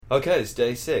Okay, it's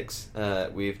day 6.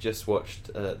 We've just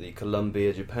watched the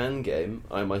Colombia-Japan game.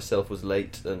 I myself was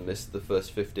late and missed the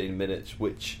first 15 minutes,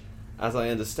 which, as I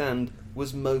understand,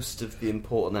 was most of the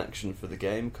important action for the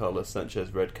game. Carlos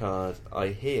Sanchez red card. I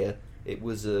hear it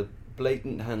was a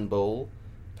blatant handball.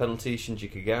 Penalty,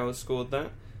 Shinji Kagawa scored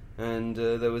that. And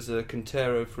there was a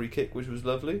Quintero free kick, which was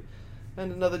lovely.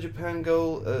 And another Japan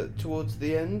goal towards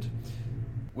the end.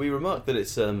 We remarked that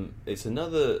it's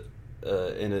another...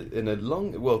 in a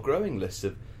long, growing list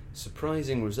of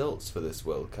surprising results for this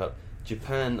World Cup.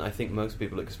 Japan, I think most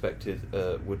people expected,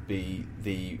 would be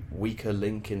the weaker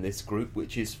link in this group,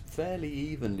 which is fairly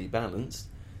evenly balanced.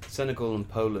 Senegal and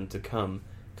Poland to come.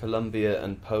 Colombia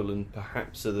and Poland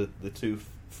perhaps are the two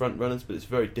front runners, but it's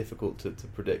very difficult to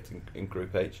predict in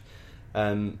Group H.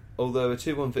 Although a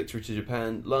 2-1 victory to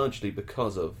Japan, largely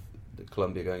because of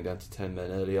Colombia going down to 10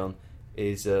 men early on,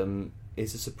 is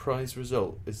a surprise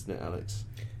result, isn't it, Alex?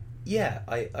 Yeah,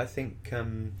 I think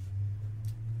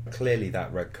clearly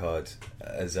that red card,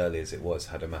 as early as it was,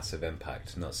 had a massive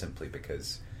impact, not simply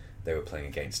because they were playing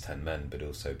against 10 men, but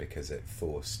also because it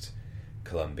forced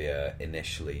Colombia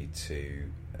initially to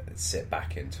sit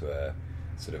back into a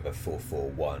sort of a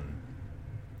 4-4-1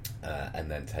 and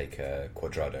then take a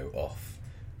Cuadrado off,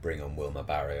 bring on Wilmer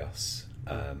Barrios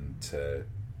to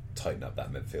tighten up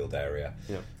that midfield area.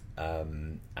 Yeah.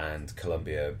 And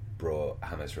Colombia brought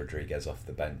James Rodriguez off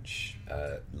the bench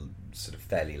sort of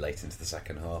fairly late into the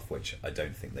second half, which I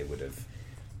don't think they would have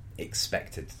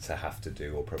expected to have to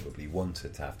do, or probably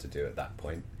wanted to have to do at that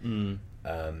point.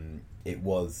 It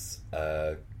was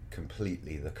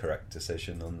completely the correct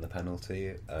decision on the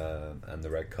penalty and the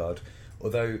red card.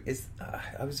 Although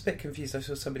I was a bit confused. I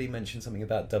saw somebody mention something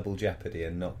about double jeopardy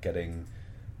and not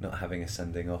having a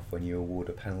sending off when you award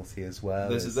a penalty as well.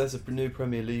 There's a new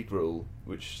Premier League rule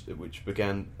which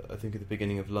began, I think, at the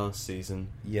beginning of last season.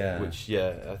 Yeah. Which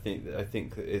I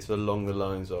think it's along the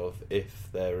lines of if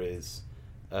there is,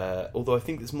 although I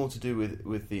think there's more to do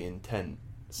with the intent.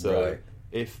 So right.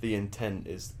 If the intent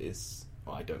is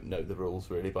I don't know the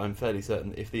rules really, but I'm fairly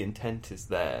certain if the intent is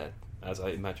there, as I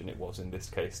imagine it was in this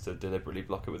case, to deliberately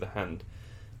block it with a hand,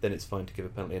 then it's fine to give a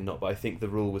penalty and not. But I think the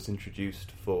rule was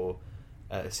introduced for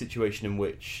a situation in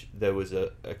which there was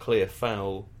a clear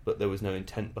foul, but there was no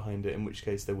intent behind it, in which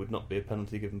case there would not be a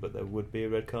penalty given, but there would be a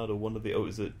red card, or one of the... Oh, it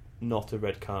was not a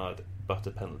red card, but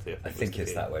a penalty, I think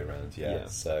it's that way round, yeah.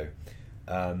 So,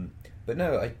 but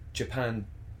no, Japan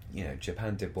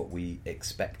did what we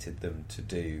expected them to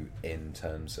do in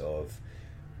terms of,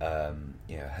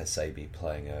 Hasebe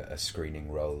playing a screening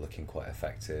role, looking quite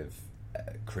effective,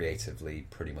 creatively,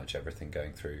 pretty much everything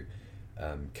going through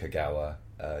Kagawa.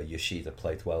 Yoshida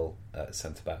played well at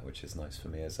centre-back, which is nice for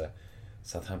me as a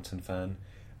Southampton fan.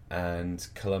 And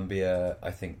Colombia, I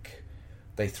think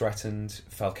they threatened.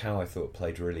 Falcao, I thought,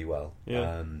 played really well.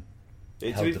 Yeah.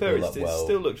 To Held be the fair, ball up it well.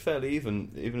 Still looked fairly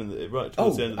even right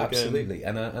towards the end of the absolutely.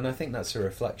 game. And I think that's a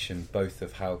reflection both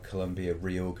of how Colombia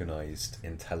reorganised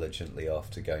intelligently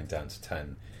after going down to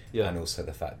 10, and also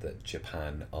the fact that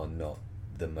Japan are not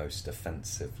the most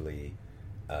offensively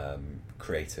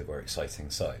creative or exciting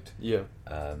side. Yeah.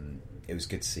 It was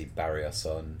good to see Barrios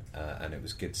on, and it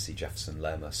was good to see Jefferson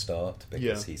Lerma start,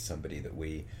 because he's somebody that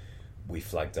we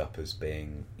flagged up as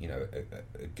being,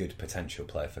 a good potential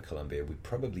player for Colombia. We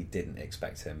probably didn't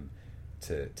expect him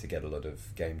to get a lot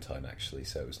of game time, actually,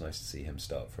 so it was nice to see him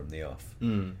start from the off.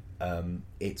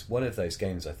 It's one of those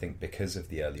games, I think, because of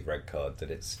the early red card, that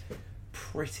it's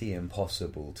pretty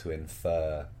impossible to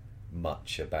infer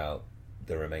much about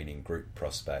the remaining group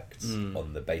prospects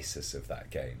on the basis of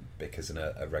that game, because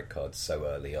a red card so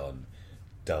early on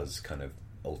does kind of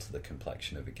alter the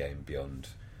complexion of a game beyond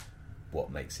what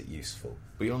makes it useful,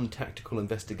 beyond tactical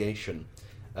investigation.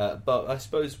 But I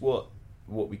suppose what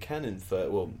we can infer,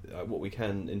 what we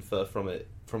can infer from it,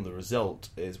 from the result,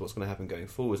 is what's going to happen going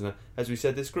forwards. Now, as we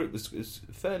said, this group was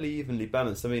fairly evenly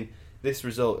balanced. I mean, this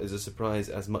result is a surprise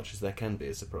as much as there can be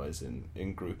a surprise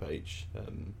in Group H.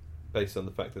 Based on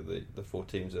the fact that the four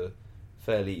teams are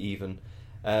fairly even.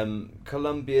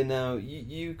 Colombia now,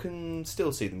 you can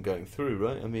still see them going through,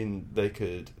 right? I mean, they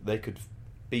could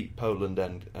beat Poland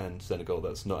and Senegal.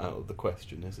 That's not out of the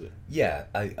question, is it? Yeah,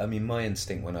 I mean, my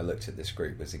instinct when I looked at this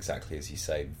group was exactly as you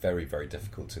say, very, very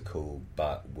difficult to call,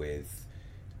 but with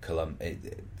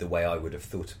the way I would have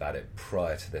thought about it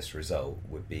prior to this result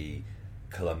would be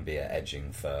Colombia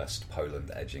edging first,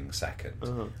 Poland edging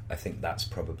second. I think that's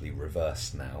probably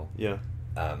reversed now. Yeah.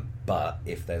 But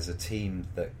if there's a team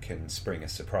that can spring a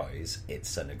surprise, it's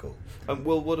Senegal.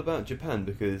 Well, what about Japan?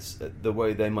 Because the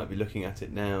way they might be looking at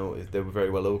it now is they were very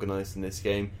well organised in this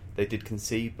game. They did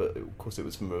concede, but of course it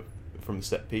was from from a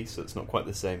set piece, so it's not quite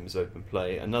the same as open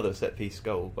play. Another set piece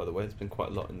goal, by the way. There's been quite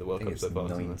a lot in the World Cup so far.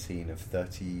 19 of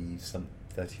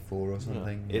 34 or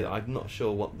something. Yeah. I'm not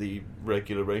sure what the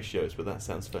regular ratio is, but that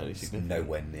sounds fairly significant.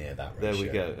 Nowhere near that ratio. There we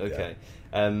go. Okay.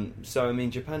 Yeah. So I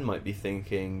mean, Japan might be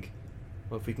thinking,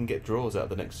 well, if we can get draws out of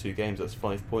the next 2 games, that's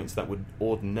 5 points. That would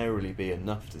ordinarily be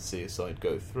enough to see a side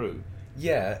go through.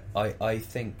 Yeah, I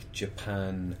think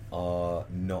Japan are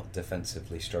not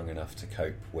defensively strong enough to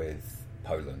cope with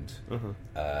Poland.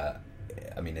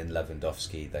 I mean, in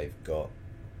Lewandowski, they've got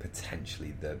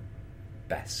potentially the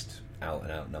best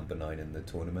out-and-out number 9 in the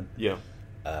tournament. Yeah.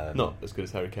 Not as good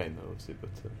as Harry Kane, though, obviously,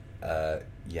 but...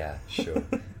 yeah, sure.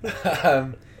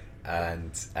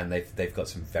 and they've got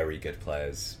some very good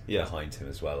players behind him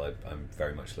as well. I'm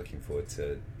very much looking forward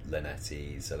to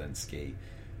Linetti, Zielinski,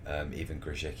 even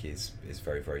Grzycki is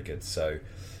very, very good. So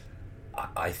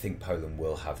I think Poland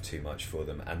will have too much for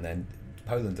them. And then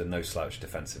Poland are no slouch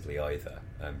defensively either.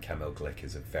 Kamil Glik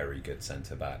is a very good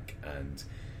centre-back, and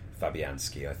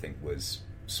Fabianski, I think, was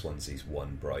Swansea's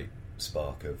one bright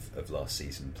spark of last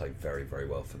season, played very, very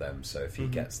well for them. So if he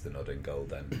gets the nod in goal,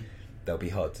 then they'll be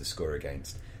hard to score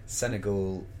against.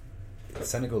 Senegal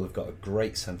have got a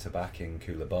great centre-back in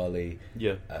Koulibaly.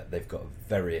 Yeah. They've got a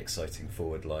very exciting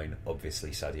forward line,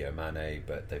 obviously Sadio Mane,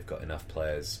 but they've got enough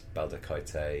players, Balda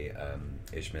Keita,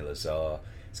 Ismail Azar.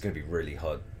 It's going to be really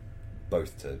hard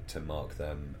both to mark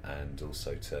them and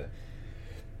also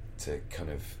to kind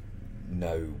of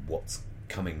know what's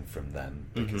coming from them,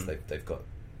 because they've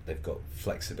got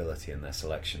flexibility in their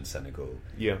selection, Senegal.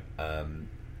 Yeah.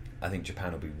 I think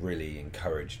Japan will be really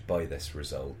encouraged by this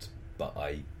result, but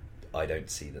I don't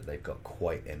see that they've got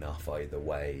quite enough either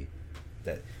way.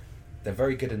 They're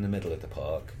very good in the middle of the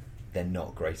park. They're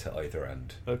not great at either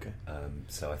end. Okay.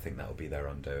 So I think that will be their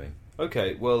undoing.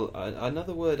 Okay, well,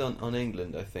 another word on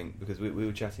England, I think, because we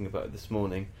were chatting about it this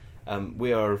morning.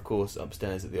 We are, of course,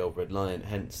 upstairs at the Old Red Lion,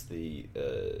 hence the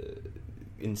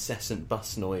incessant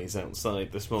bus noise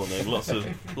outside this morning.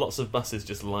 Lots of buses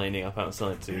just lining up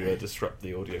outside to disrupt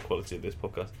the audio quality of this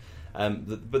podcast.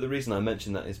 But the reason I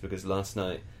mentioned that is because last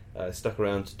night I stuck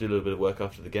around to do a little bit of work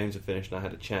after the games had finished, and I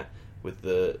had a chat with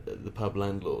the pub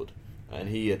landlord, and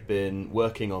he had been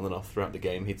working on and off throughout the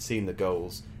game. He'd seen the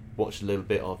goals, watched a little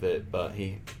bit of it, but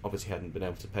he obviously hadn't been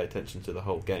able to pay attention to the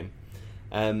whole game.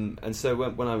 And so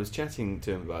when I was chatting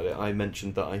to him about it, I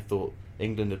mentioned that I thought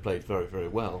England had played very, very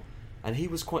well, and he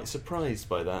was quite surprised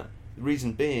by that. The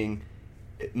reason being,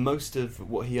 most of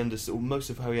how he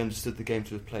understood the game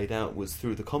to have played out was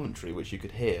through the commentary, which you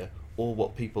could hear, or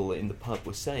what people in the pub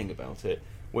were saying about it,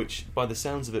 which, by the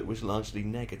sounds of it, was largely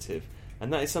negative.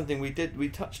 And that is something we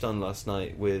touched on last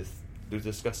night we were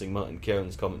discussing Martin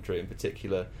Keown's commentary in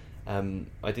particular.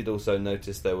 I did also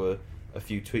notice there were a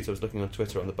few tweets. I was looking on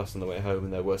Twitter on the bus on the way home,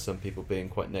 and there were some people being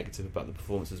quite negative about the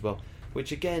performance as well,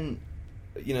 which again,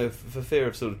 for fear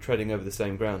of sort of treading over the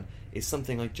same ground, is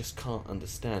something I just can't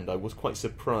understand. I was quite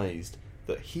surprised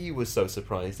that he was so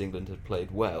surprised England had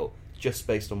played well, just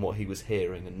based on what he was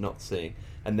hearing and not seeing.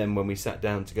 And then when we sat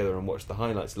down together and watched the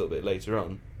highlights a little bit later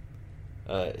on,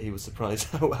 he was surprised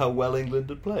how well England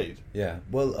had played. Yeah,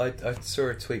 well, I saw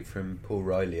a tweet from Paul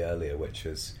Riley earlier, which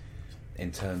was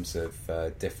in terms of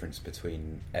difference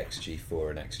between XG for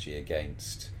and XG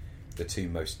against. The two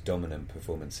most dominant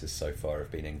performances so far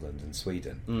have been England and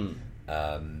Sweden.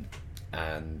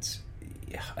 And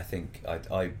yeah, I think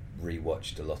I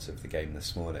rewatched a lot of the game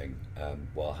this morning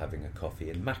while having a coffee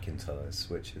in McIntyre's,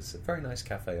 which is a very nice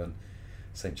cafe on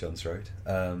St John's Road.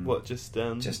 Just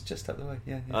up the way?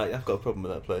 Yeah. I've got a problem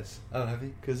with that place. Oh, have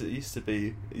you? Because it used to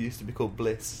be called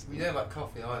Bliss. You don't like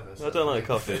coffee either. So I don't like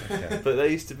coffee, but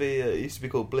it used to be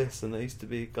called Bliss, and there used to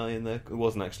be a guy in there. It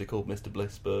wasn't actually called Mr.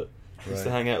 Bliss, but used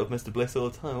to hang out with Mr. Bliss all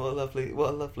the time. What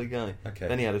a lovely guy. Okay.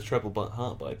 Then he had a treble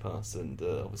heart bypass, and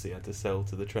obviously had to sell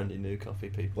to the trendy new coffee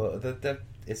people. Well,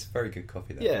 it's very good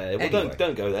coffee there. Yeah, well, anyway.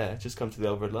 don't go there. Just come to the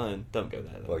Old Red Lion. Don't go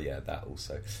there, though. Well, yeah, that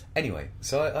also. Anyway,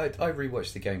 so I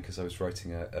rewatched the game because I was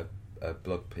writing a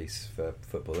blog piece for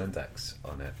Football Index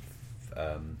on it,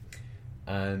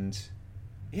 and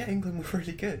yeah, England were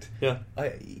really good. Yeah,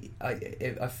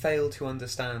 I fail to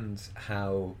understand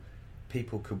how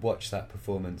people could watch that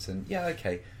performance and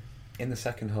in the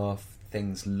second half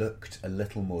things looked a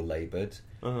little more laboured.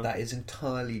 That is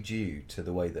entirely due to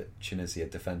the way that Tunisia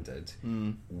defended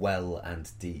well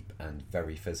and deep and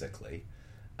very physically.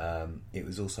 It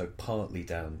was also partly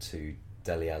down to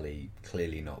Dele Alli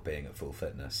clearly not being at full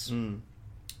fitness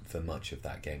for much of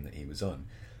that game that he was on.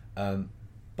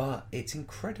 But it's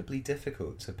incredibly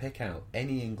difficult to pick out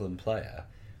any England player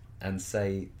and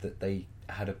say that they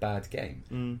had a bad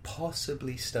game.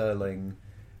 Possibly Sterling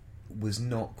was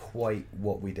not quite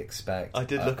what we'd expect. I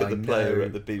did look at the player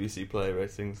at the BBC player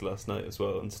ratings last night as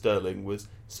well, and Sterling was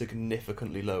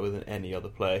significantly lower than any other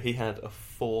player. He had a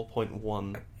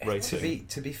 4.1 rating.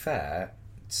 To be fair,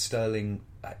 Sterling,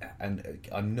 and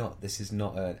I'm not. This is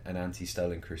not an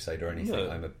anti-Sterling crusade or anything. No.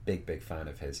 I'm a big fan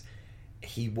of his.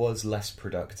 He was less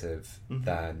productive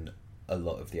than a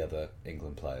lot of the other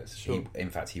England players. Sure. In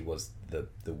fact, he was the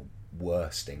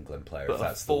worst England player. But if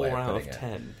that's the way of putting out of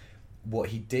 10. What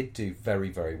he did do very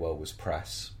well was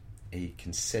press. He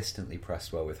consistently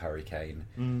pressed well with Harry Kane.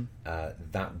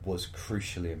 That was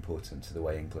crucially important to the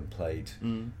way England played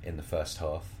in the first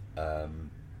half.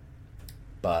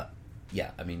 But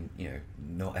yeah, I mean,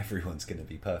 not everyone's going to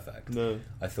be perfect. No.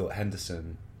 I thought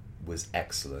Henderson was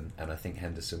excellent, and I think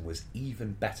Henderson was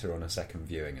even better on a second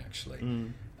viewing,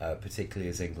 actually. Particularly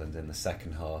as England in the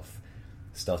second half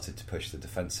started to push the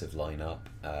defensive line up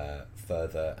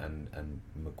further, and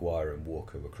Maguire and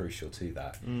Walker were crucial to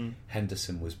that.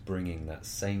 Henderson was bringing that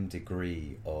same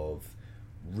degree of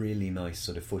really nice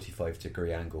sort of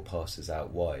 45-degree angle passes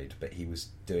out wide, but he was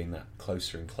doing that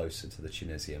closer and closer to the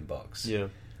Tunisian box. Yeah.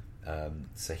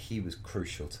 So he was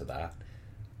crucial to that.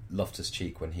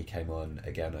 Loftus-Cheek, when he came on,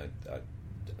 again, I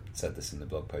said this in the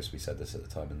blog post, we said this at the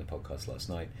time in the podcast last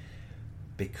night,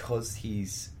 because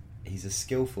he's a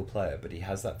skillful player, but he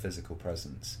has that physical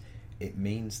presence. It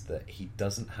means that he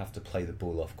doesn't have to play the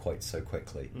ball off quite so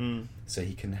quickly. So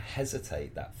he can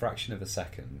hesitate that fraction of a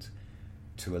second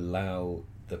to allow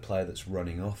the player that's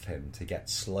running off him to get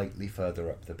slightly further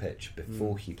up the pitch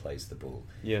before he plays the ball.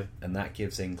 Yeah. And that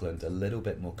gives England a little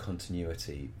bit more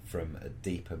continuity from a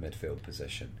deeper midfield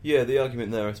position. Yeah, the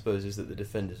argument there, I suppose, is that the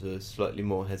defenders are slightly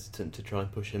more hesitant to try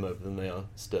and push him over than they are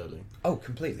Sterling. Oh,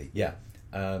 completely, yeah.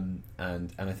 And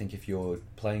I think if you're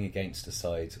playing against a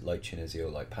side like Tunisia or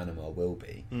like Panama will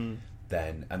be,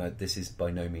 then, and this is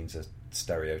by no means a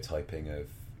stereotyping of,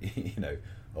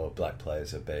 black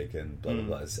players are big and blah, blah,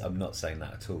 blah. I'm not saying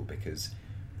that at all, because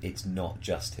it's not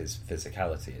just his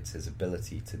physicality, it's his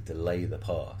ability to delay the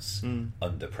pass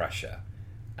under pressure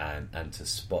and to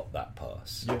spot that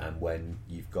pass. Yeah. And when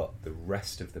you've got the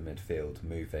rest of the midfield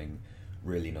moving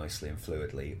really nicely and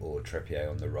fluidly, or Trippier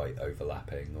on the right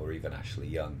overlapping, or even Ashley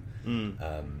Young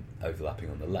overlapping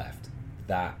on the left,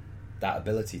 that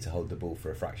ability to hold the ball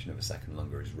for a fraction of a second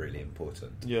longer is really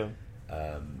important. Yeah.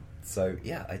 So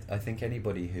yeah, I think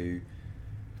anybody who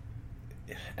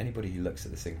looks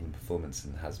at this England performance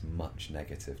and has much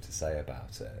negative to say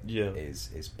about it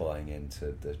is buying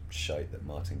into the shite that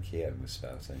Martin Keown was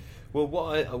spouting. Well,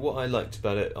 what I liked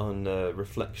about it on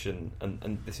reflection,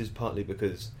 and this is partly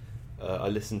because I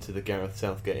listened to the Gareth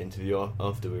Southgate interview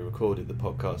after we recorded the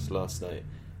podcast last night.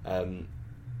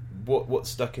 What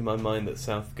stuck in my mind that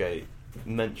Southgate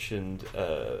mentioned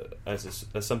as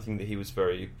something that he was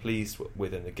very pleased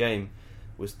with in the game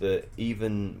was that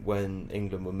even when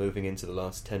England were moving into the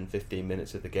last 10-15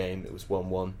 minutes of the game, it was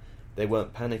 1-1, they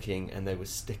weren't panicking and they were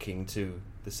sticking to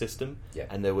the system,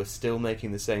 and they were still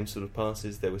making the same sort of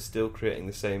passes, they were still creating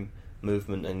the same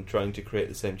movement and trying to create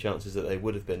the same chances that they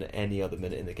would have been at any other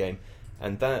minute in the game.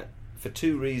 And that, for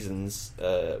two reasons,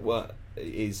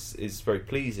 is very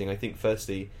pleasing. I think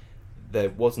firstly, there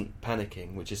wasn't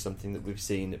panicking, which is something that we've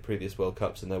seen at previous World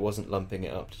Cups, and there wasn't lumping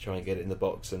it up to try and get it in the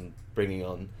box and bringing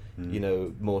on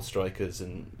more strikers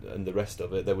and the rest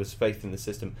of it. There was faith in the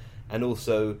system, and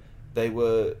also it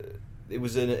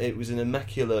was an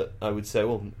immaculate, I would say,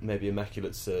 well, maybe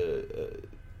immaculate's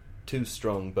too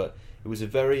strong, but it was a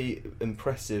very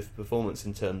impressive performance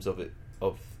in terms of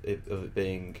it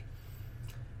being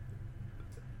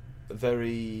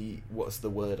very, what's the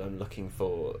word I'm looking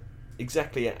for?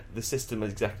 Exactly, the system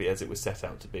exactly as it was set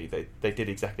out to be. They did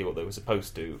exactly what they were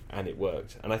supposed to, and it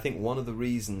worked. And I think one of the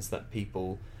reasons that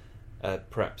people,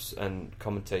 perhaps, and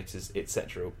commentators,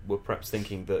 etc., were perhaps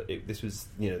thinking that this was,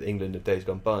 the England of days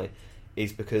gone by,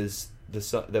 is because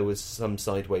there was some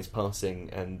sideways passing,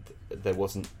 and there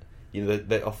wasn't.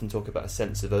 They often talk about a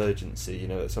sense of urgency.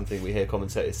 It's something we hear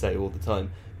commentators say all the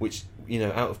time, which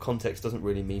out of context doesn't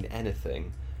really mean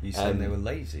anything. You saying they were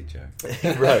lazy, Joe?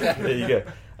 Right, there you go.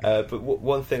 But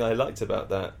one thing I liked about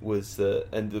that was,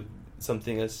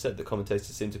 something, as I said, the commentators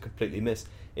seem to completely miss,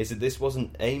 is that this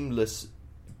wasn't aimless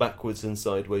backwards and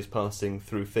sideways passing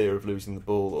through fear of losing the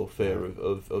ball or fear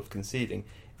of conceding.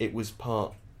 It was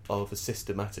part of a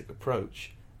systematic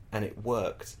approach, and it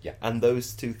worked. Yeah. And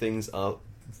those two things are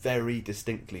very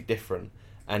distinctly different,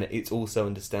 and it's also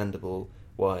understandable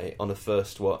why on a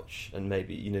first watch, and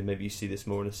maybe you see this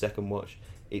more on a second watch,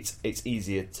 it's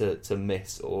easier to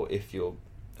miss, or if you're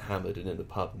hammered and in the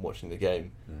pub and watching the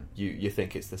game, you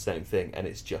think it's the same thing, and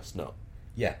it's just not.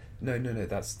 Yeah, no,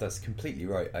 that's completely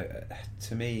right.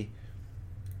 To me,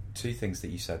 two things that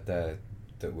you said there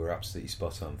that were absolutely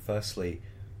spot on. Firstly,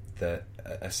 that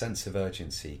a sense of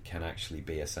urgency can actually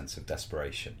be a sense of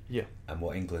desperation. Yeah. And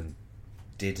what England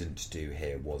didn't do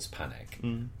here was panic.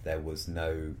 There was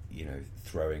no,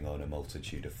 throwing on a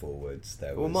multitude of forwards.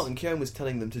 Martin Keown was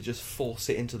telling them to just force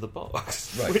it into the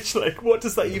box. Right. Which, what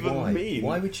does that even mean?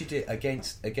 Why would you do it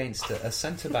against a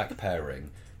centre-back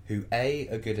pairing who A,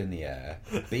 are good in the air,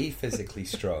 B, physically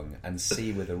strong, and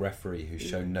C, with a referee who's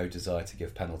shown no desire to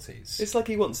give penalties? It's like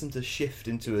he wants them to shift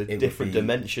into a different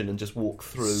dimension and just walk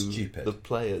through the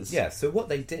players. Yeah, so what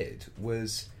they did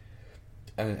was,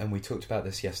 and we talked about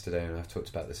this yesterday, and I've talked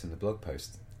about this in the blog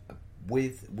post,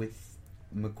 with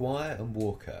Maguire and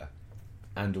Walker,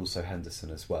 and also Henderson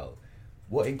as well,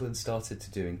 what England started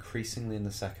to do increasingly in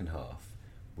the second half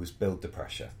was build the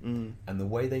pressure. And the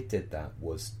way they did that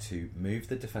was to move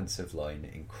the defensive line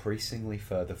increasingly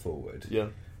further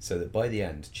forward, so that by the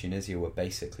end Tunisia were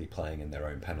basically playing in their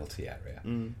own penalty area.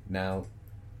 Now,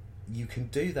 you can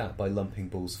do that by lumping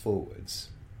balls forwards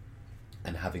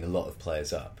and having a lot of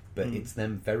players up, but it's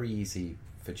then very easy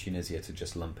for Tunisia to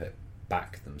just lump it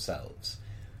back themselves.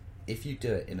 If you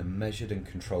do it in a measured and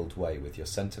controlled way with your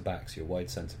centre-backs, your wide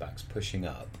centre-backs pushing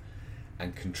up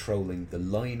and controlling the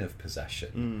line of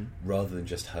possession rather than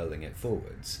just hurling it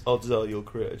forwards, odds are you'll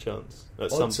create a chance.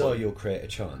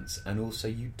 And also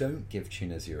you don't give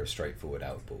Tunisia a straightforward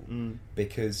outball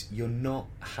because you're not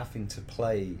having to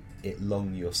play it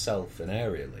long yourself and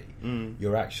aerially.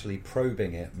 You're actually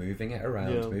probing it, moving it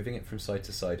around, moving it from side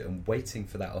to side, and waiting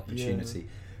for that opportunity.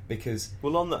 Because by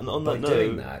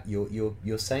doing that,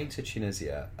 you're saying to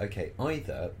Tunisia, okay,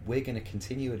 either we're going to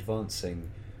continue advancing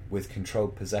with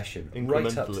controlled possession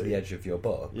right up to the edge of your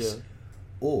box,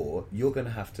 or you're going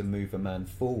to have to move a man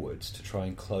forwards to try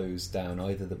and close down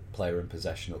either the player in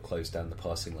possession or close down the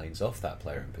passing lanes off that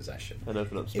player in possession, and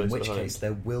open up space in which behind. case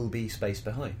there will be space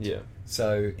behind.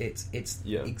 So it's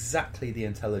exactly the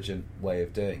intelligent way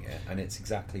of doing it, and it's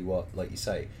exactly what, like you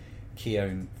say,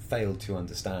 Keown failed to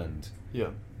understand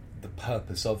the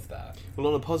purpose of that. Well,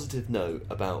 on a positive note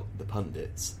about the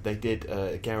pundits, they did,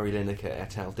 Gary Lineker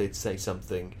et al. Did say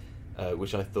something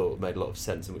which I thought made a lot of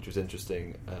sense and which was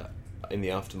interesting in the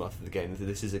aftermath of the game.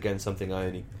 This is again something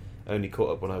I only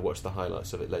caught up when I watched the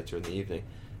highlights of it later in the evening,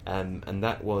 and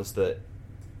that was that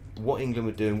what England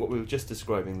were doing, what we were just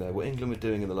describing there, what England were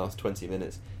doing in the last 20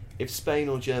 minutes, if Spain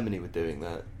or Germany were doing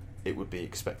that, it would be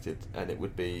expected, and it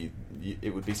would be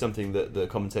something that the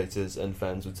commentators and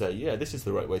fans would say, yeah, this is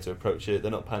the right way to approach it, they're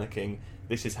not panicking,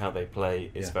 this is how they play,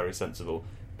 it's very sensible.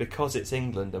 Because it's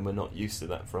England and we're not used to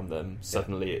that from them,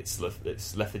 suddenly it's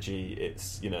lethargy,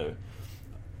 it's,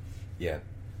 Yeah,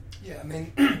 I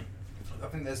mean, I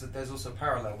think there's also a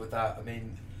parallel with that. I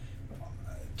mean,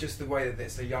 just the way that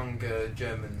it's a younger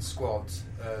German squad,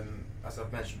 as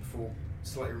I've mentioned before,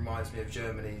 slightly reminds me of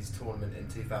Germany's tournament in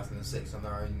 2006 on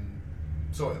their own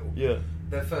soil.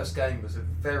 Their first game was a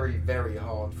very, very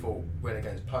hard fought win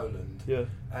against Poland.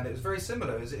 And it was very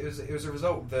similar. It was a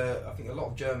result that I think a lot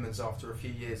of Germans, after a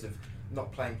few years of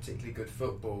not playing particularly good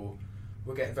football,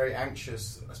 were getting very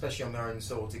anxious, especially on their own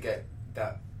soil, to get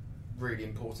that really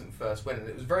important first win. And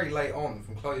it was very late on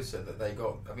from closer that they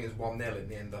got, I think it was 1-0 in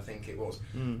the end, I think it was.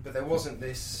 But there wasn't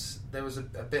this, there was a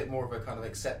bit more of a kind of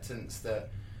acceptance that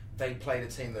they played a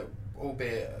team that,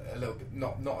 albeit a little bit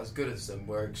not as good as them,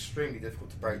 were extremely difficult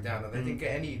to break down, and they didn't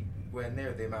get anywhere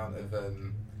near the amount of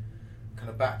kind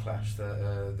of backlash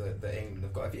that England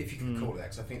have got, if you can call it that,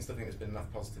 because I think there's been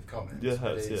enough positive comments.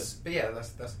 But yeah, that's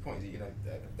the point.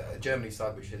 That a Germany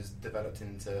side which has developed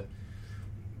into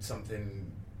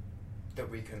something that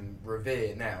we can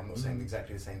revere now. I'm not saying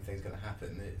exactly the same thing's going to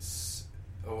happen. It's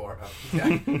we'll wait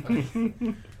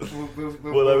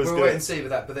and see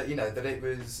with that. But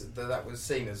that was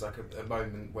seen as like a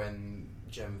moment when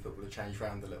German football had changed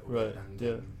around a little bit.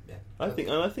 And, I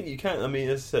think you can. I mean,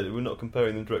 as I said, we're not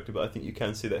comparing them directly, but I think you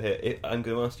can see that here. I'm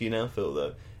going to ask you now, Phil.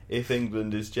 Though, if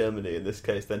England is Germany in this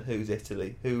case, then who's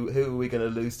Italy? Who are we going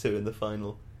to lose to in the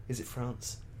final? Is it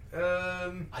France? I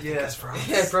think it's France.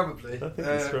 Yeah, probably. I think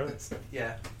it's France.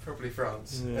 Yeah, probably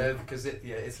France. Because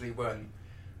Italy weren't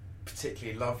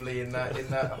particularly lovely in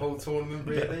that whole tournament.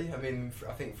 Really, I mean,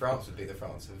 I think France would be the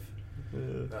France of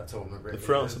that tournament. Really,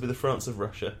 France would be the France of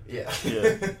Russia. Yeah.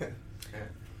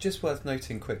 Just worth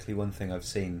noting quickly, one thing I've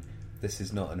seen. This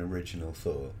is not an original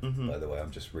thought, by the way.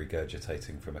 I'm just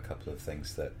regurgitating from a couple of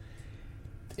things that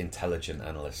intelligent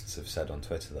analysts have said on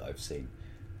Twitter that I've seen.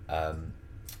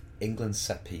 England's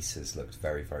set pieces looked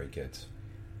very, very good,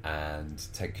 and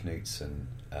Ted Knutson,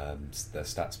 the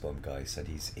StatsBomb guy, said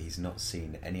he's not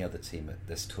seen any other team at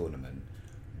this tournament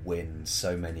win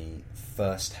so many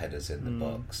first headers in the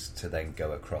box to then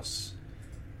go across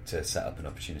to set up an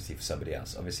opportunity for somebody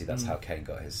else. Obviously, that's how Kane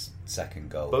got his second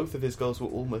goal. Both of his goals were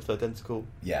almost identical.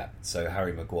 Yeah, so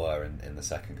Harry Maguire in the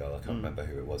second goal, I can't remember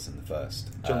who it was in the first.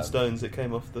 John Stones, it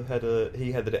came off the header,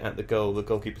 he headed it at the goal, the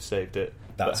goalkeeper saved it.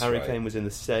 But Harry Kane was in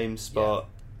the same spot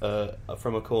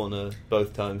from a corner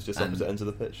both times, just opposite ends of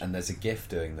the pitch. And there's a gif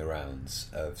doing the rounds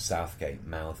of Southgate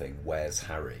mouthing, "Where's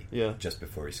Harry?" just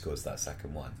before he scores that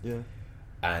second one. Yeah.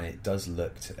 And it does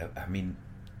look I mean,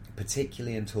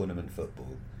 particularly in tournament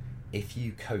football, if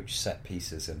you coach set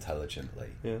pieces intelligently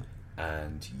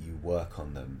and you work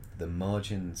on them, the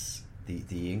margins, the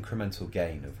incremental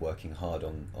gain of working hard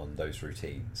on those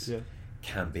routines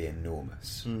can be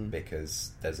enormous,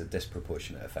 because there's a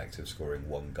disproportionate effect of scoring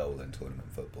one goal in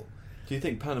tournament football. Do you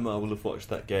think Panama will have watched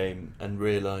that game and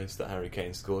realised that Harry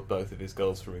Kane scored both of his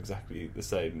goals from exactly the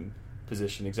same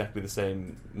position, exactly the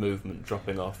same movement,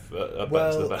 dropping off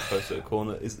back to the back post at a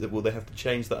corner? Will they have to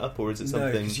change that up, or is it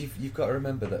something? No, because you've got to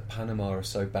remember that Panama are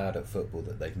so bad at football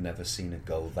that they've never seen a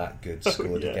goal that good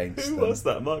scored against them. Who was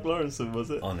that? Mark Lawrenson, was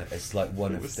it? On it, it's like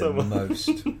one of the most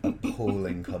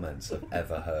appalling comments I've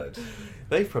ever heard.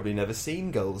 They've probably never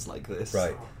seen goals like this.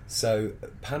 Right. So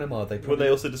Panama, were they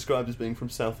also described as being from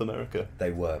South America?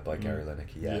 They were, by Gary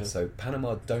Lineker. Yeah. So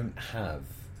Panama don't have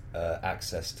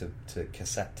access to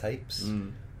cassette tapes.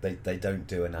 They don't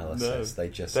do analysis. No,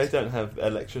 they don't have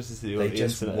electricity or the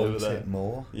internet over there. They just want it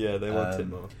more. Yeah, they want it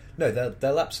more. No,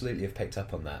 they'll absolutely have picked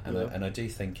up on that, and I do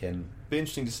think be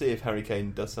interesting to see if Harry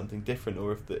Kane does something different,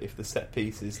 or if the set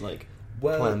piece is like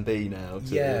Plan B now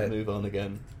to move on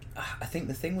again. I think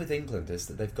the thing with England is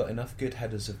that they've got enough good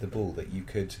headers of the ball that you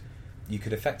could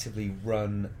effectively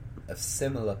run a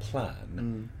similar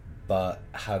plan, but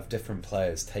have different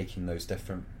players taking those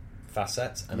different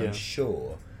facets, and I'm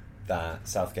sure that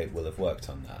Southgate will have worked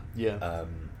on that.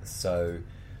 So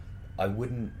I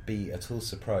wouldn't be at all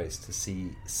surprised to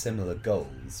see similar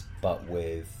goals, but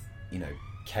with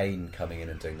Kane coming in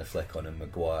and doing the flick on, and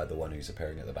Maguire the one who's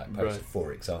appearing at the back post,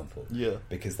 for example.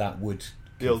 Because that would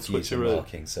confuse the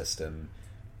marking system,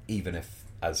 even if,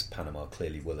 as Panama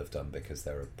clearly will have done, because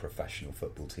they're a professional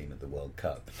football team at the World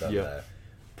Cup, done their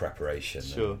preparation.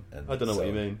 Sure. And I don't know what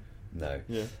you mean. No.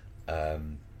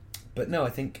 But no, I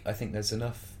think there's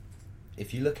enough.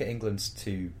 If you look at England's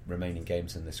two remaining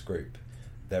games in this group,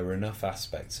 there were enough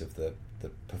aspects of the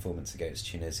performance against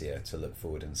Tunisia to look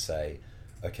forward and say,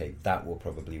 okay, that will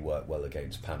probably work well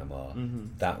against Panama.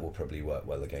 That will probably work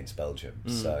well against Belgium.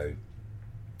 So,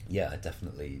 yeah, I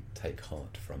definitely take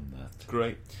heart from that.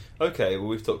 Great. Okay, well,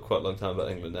 we've talked quite a long time about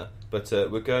England now, but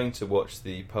we're going to watch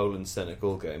the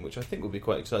Poland-Senegal game, which I think will be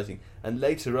quite exciting. And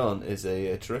later on is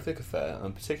a terrific affair.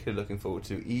 I'm particularly looking forward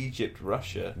to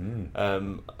Egypt-Russia.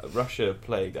 Russia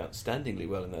played outstandingly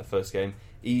well in their first game.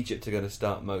 Egypt are going to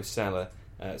start Mo Salah,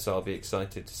 so I'll be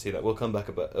excited to see that. We'll come back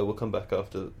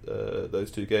after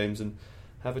those two games and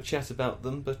have a chat about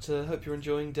them, but hope you're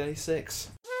enjoying day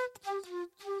 6.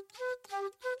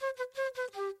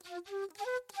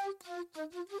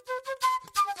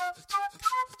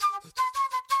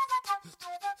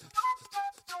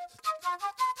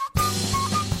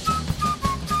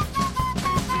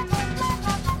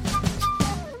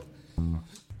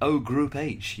 Oh, Group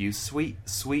H, you sweet,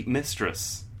 sweet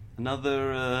mistress.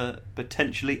 Another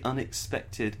potentially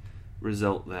unexpected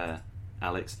result there,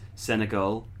 Alex.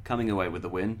 Senegal coming away with the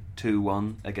win,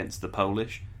 2-1 against the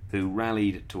Polish, who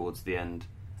rallied towards the end,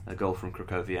 a goal from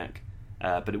Krakowiak.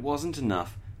 But it wasn't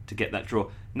enough to get that draw.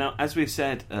 Now, as we've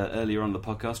said earlier on the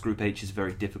podcast, Group H is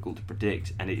very difficult to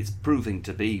predict, and it is proving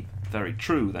to be very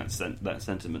true, that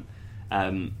sentiment.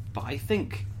 But I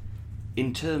think,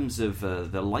 in terms of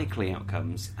the likely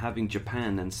outcomes, having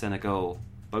Japan and Senegal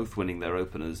both winning their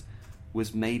openers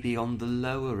was maybe on the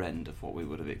lower end of what we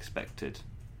would have expected.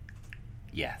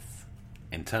 Yes.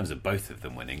 In terms of both of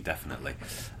them winning, definitely.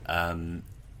 Let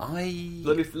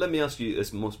me ask you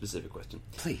a more specific question.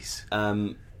 Please.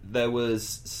 There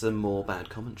was some more bad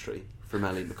commentary from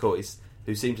Ali McCoy,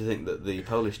 who seemed to think that the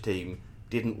Polish team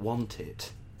didn't want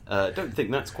it. Don't think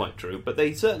that's quite true, but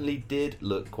they certainly did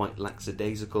look quite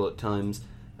lackadaisical at times.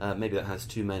 Maybe that has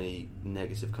too many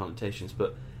negative connotations,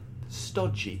 but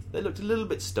stodgy. They looked a little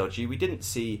bit stodgy. We didn't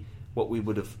see what we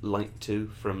would have liked to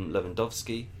from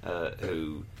Lewandowski,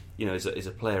 who is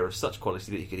a player of such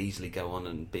quality that he could easily go on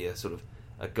and be a sort of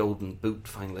a golden boot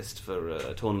finalist for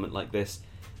a tournament like this.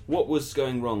 What was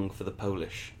going wrong for the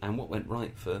Polish, and what went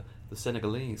right for the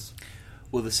Senegalese?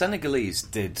 Well, the Senegalese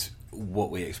did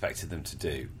what we expected them to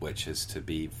do, which is to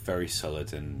be very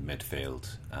solid in midfield.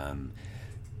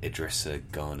 Idrissa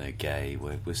Gana Gay,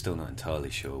 we're still not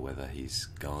entirely sure whether he's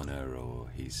Ghana or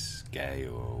he's gay,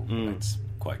 or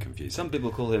quite confusing. Some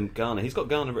people call him Ghana. He's got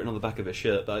Ghana written on the back of his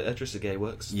shirt, but Idrissa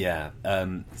works. Yeah,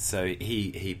 so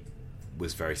he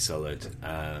was very solid,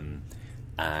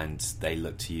 and they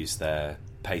looked to use their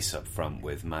pace up front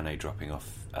with Mane dropping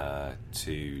off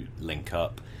to link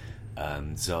up.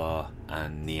 Zaha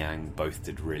and Niang both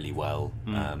did really well,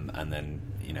 and then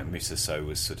Moussa Sow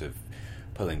was sort of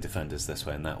pulling defenders this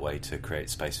way and that way to create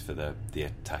space for the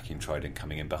attacking trident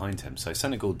coming in behind him. So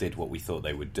Senegal did what we thought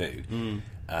they would do.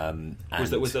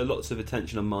 Was there lots of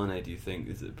attention on Mane, do you think?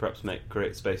 Is it perhaps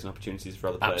create space and opportunities for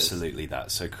other players? Absolutely that.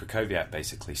 So Krychowiak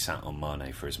basically sat on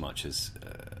Mane for as much as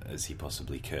he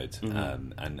possibly could,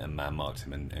 and man-marked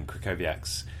him. And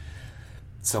Krychowiak's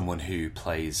someone who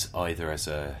plays either as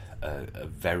a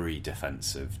very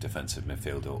defensive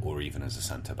midfielder or even as a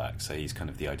centre-back, so he's kind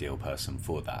of the ideal person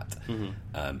for that.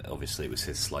 Obviously it was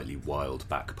his slightly wild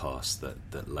back pass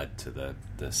that led to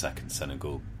the second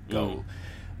Senegal goal.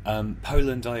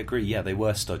 Poland, I agree, yeah, they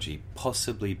were stodgy,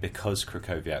 possibly because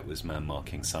Krychowiak was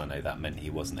man-marking Sane. That meant he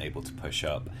wasn't able to push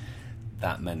up.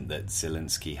 That meant that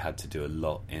Zielinski had to do a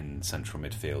lot in central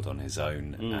midfield on his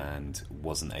own and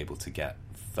wasn't able to get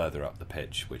further up the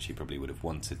pitch, which he probably would have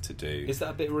wanted to do. Is that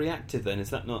a bit reactive then? Is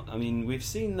that not? I mean, we've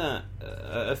seen that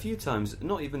a few times,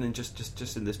 not even in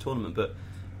just in this tournament, but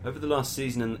over the last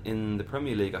season in the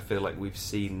Premier League. I feel like we've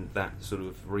seen that sort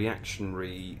of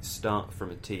reactionary start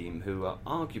from a team who are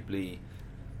arguably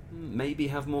maybe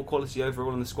have more quality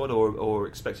overall in the squad or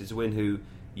expected to win, who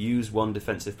use one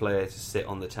defensive player to sit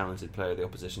on the talented player of the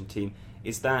opposition team.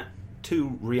 Is that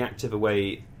too reactive a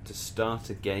way to start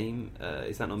a game?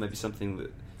 Is that not maybe something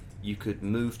that you could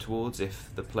move towards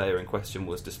if the player in question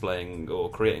was displaying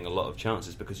or creating a lot of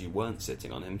chances because you weren't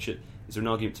sitting on him? Is there an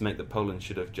argument to make that Poland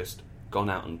should have just gone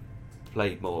out and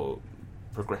played more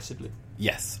progressively?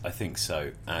 Yes, I think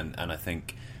so. And I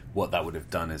think what that would have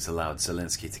done is allowed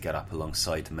Zielinski to get up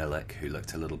alongside Milik, who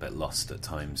looked a little bit lost at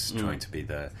times, trying to be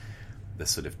the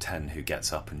sort of 10 who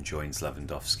gets up and joins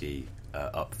Lewandowski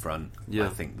up front. Yeah. I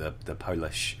think the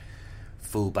Polish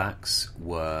fullbacks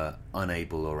were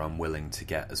unable or unwilling to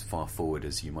get as far forward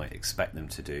as you might expect them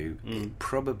to do.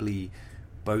 Probably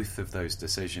both of those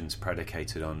decisions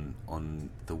predicated on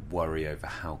the worry over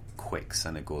how quick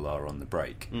Senegal are on the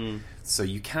break. So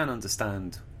you can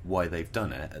understand why they've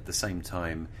done it. At the same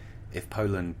time, if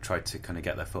Poland tried to kind of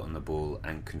get their foot on the ball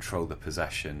and control the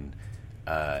possession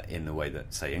in the way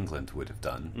that, say, England would have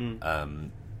done,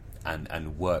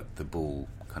 and work the ball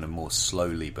kind of more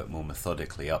slowly but more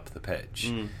methodically up the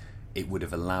pitch, it would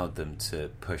have allowed them to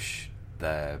push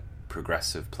their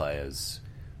progressive players,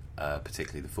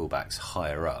 particularly the fullbacks,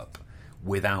 higher up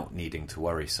without needing to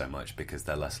worry so much because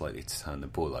they're less likely to turn the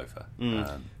ball over.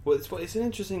 Well, it's an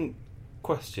interesting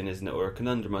question, isn't it, or a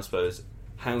conundrum, I suppose,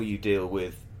 how you deal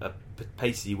with a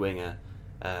pacey winger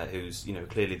who's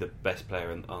clearly the best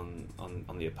player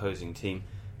on the opposing team.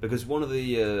 Because one of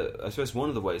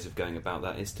the ways of going about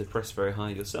that is to press very high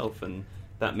yourself, and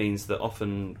that means that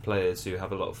often players who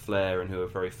have a lot of flair and who are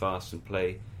very fast and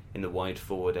play in the wide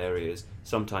forward areas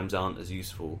sometimes aren't as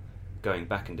useful going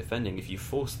back and defending. If you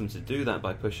force them to do that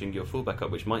by pushing your fullback up,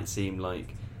 which might seem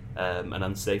like an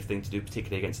unsafe thing to do,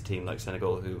 particularly against a team like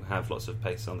Senegal who have lots of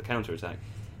pace on the counter-attack,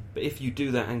 but if you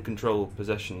do that and control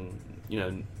possession,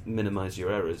 minimise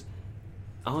your errors,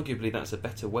 arguably that's a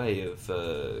better way of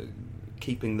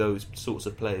keeping those sorts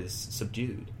of players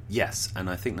subdued. Yes, and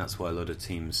I think that's why a lot of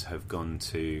teams have gone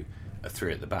to a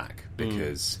three at the back,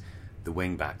 because the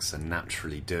wing-backs are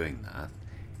naturally doing that.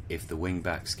 If the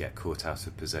wing-backs get caught out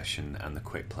of possession and the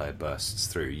quick player bursts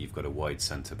through, you've got a wide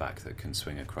centre-back that can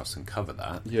swing across and cover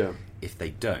that. Yeah. If they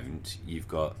don't, you've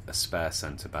got a spare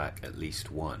centre-back, at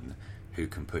least one, who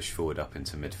can push forward up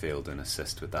into midfield and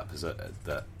assist with that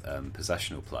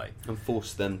possessional play. And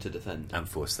force them to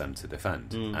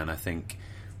defend. And I think,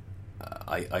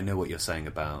 I know what you're saying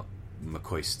about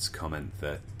McCoist's comment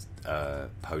that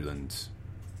Poland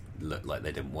looked like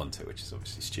they didn't want it, which is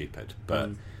obviously stupid. But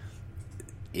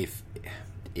if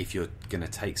you're going to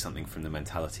take something from the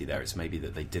mentality there, it's maybe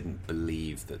that they didn't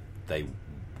believe that they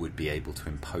would be able to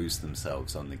impose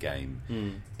themselves on the game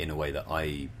in a way that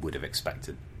I would have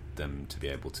expected them to be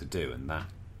able to do, and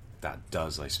that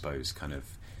does, I suppose, kind of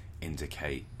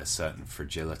indicate a certain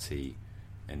fragility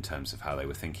in terms of how they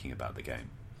were thinking about the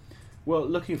game. Well,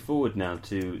 looking forward now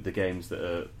to the games that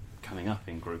are coming up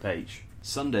in Group H.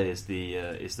 Sunday is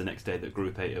the next day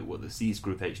that these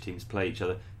Group H teams play each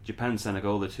other. Japan,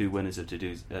 Senegal, the two winners of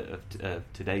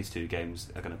today's two games,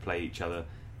 are going to play each other.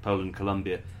 Poland,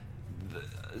 Colombia.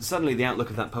 Suddenly, the outlook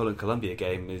of that Poland-Colombia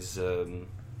game is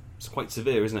it's quite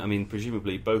severe, isn't it? I mean,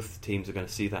 presumably both teams are going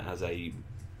to see that as a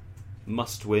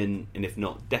must-win, and if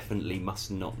not, definitely must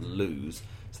not lose.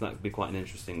 So that could be quite an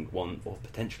interesting one, or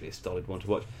potentially a solid one to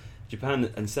watch.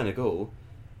 Japan and Senegal,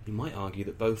 you might argue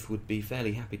that both would be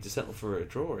fairly happy to settle for a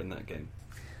draw in that game.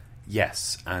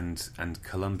 Yes, and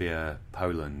Colombia,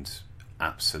 Poland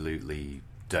absolutely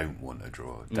don't want a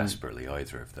draw desperately,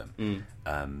 either of them.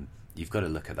 You've got to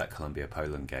look at that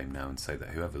Colombia-Poland game now and say that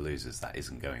whoever loses, that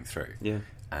isn't going through. Yeah.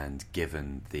 And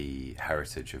given the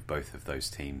heritage of both of those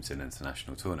teams in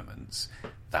international tournaments,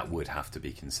 that would have to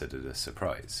be considered a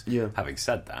surprise. Yeah. Having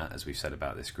said that, as we've said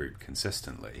about this group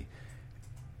consistently,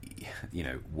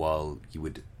 while you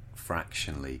would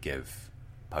fractionally give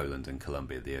Poland and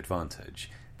Colombia the advantage,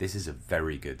 this is a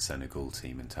very good Senegal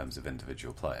team in terms of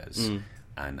individual players.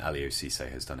 And Aliou Cissé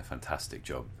has done a fantastic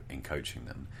job in coaching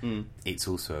them. It's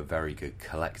also a very good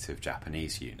collective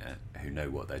Japanese unit who know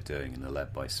what they're doing and are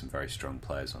led by some very strong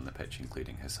players on the pitch,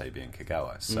 including Hasebe and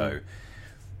Kagawa. So,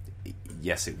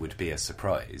 yes, it would be a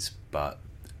surprise, but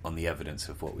on the evidence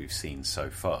of what we've seen so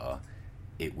far,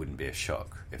 it wouldn't be a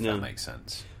shock, if that makes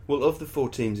sense. Well, of the 4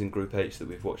 teams in Group H that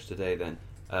we've watched today, then,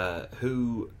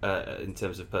 who, in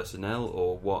terms of personnel,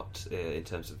 or what, in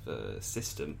terms of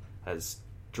system, has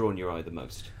drawn your eye the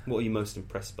most? What are you most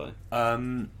impressed by?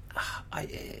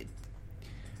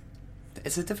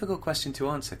 It's a difficult question to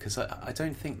answer because I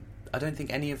don't think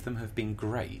any of them have been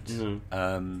great.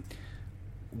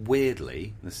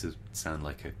 Weirdly, this would sound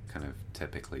like a kind of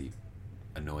typically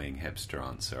annoying hipster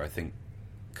answer. I think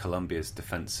Colombia's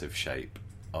defensive shape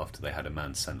after they had a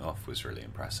man sent off was really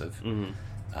impressive,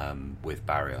 with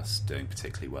Barrios doing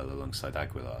particularly well alongside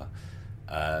Aguilar.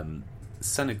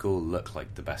 Senegal look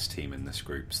like the best team in this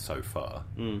group so far.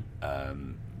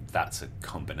 That's a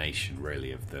combination,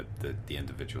 really, of the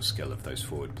individual skill of those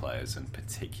forward players, and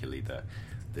particularly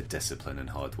the discipline and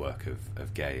hard work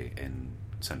of Gay in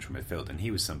central midfield. And he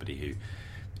was somebody who,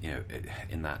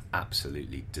 in that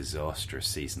absolutely disastrous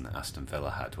season that Aston Villa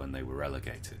had when they were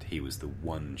relegated, he was the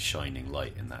one shining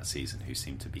light in that season who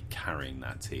seemed to be carrying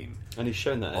that team. And he's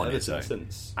shown that on ever his own.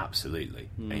 since. Absolutely.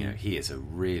 And, he is a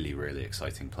really, really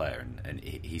exciting player, and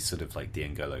he's sort of like the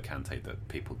N'Golo Kante that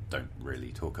people don't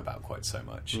really talk about quite so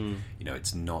much.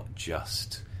 It's not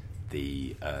just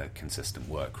the consistent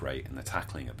work rate and the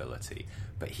tackling ability,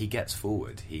 but he gets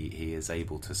forward. He is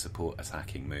able to support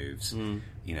attacking moves.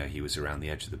 He was around the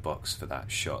edge of the box for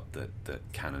that shot that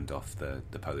cannoned off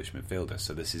the Polish midfielder.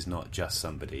 So this is not just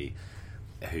somebody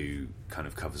who kind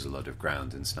of covers a lot of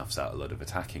ground and snuffs out a lot of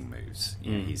attacking moves.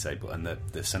 He's able, and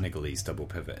the Senegalese double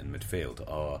pivot in midfield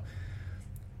are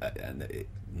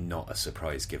not a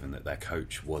surprise given that their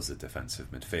coach was a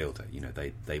defensive midfielder.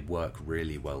 They work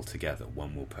really well together.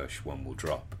 One will push, one will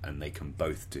drop, and they can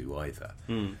both do either.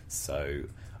 So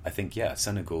I think,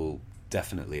 Senegal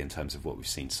definitely, in terms of what we've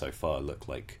seen so far, look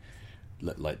like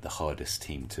the hardest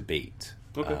team to beat.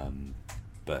 Okay.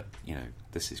 But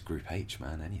this is Group H,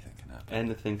 man. Anything can happen.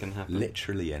 Anything can happen.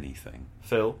 Literally anything.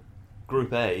 Phil,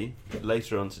 Group A,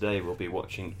 later on today we'll be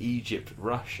watching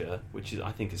Egypt-Russia, which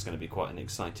I think is going to be quite an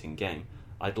exciting game.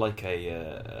 I'd like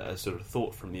a sort of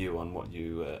thought from you on what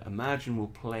you imagine will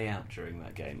play out during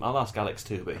that game. I'll ask Alex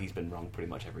too, but he's been wrong pretty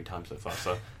much every time so far,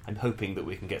 so I'm hoping that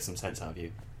we can get some sense out of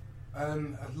you. A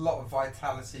lot of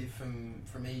vitality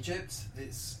from Egypt.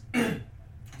 It's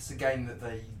a game that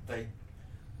they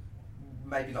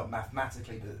maybe not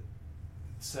mathematically, but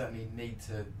certainly need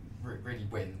to really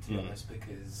win, to be honest,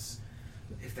 because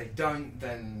if they don't,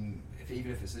 then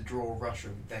even if it's a draw, Russia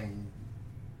then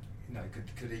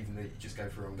could even just go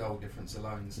for on goal difference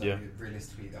alone. So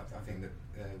realistically, I think that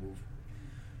we'll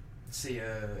see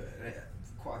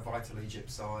quite a vital Egypt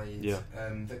side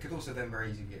that could also then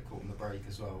very easily get caught on the break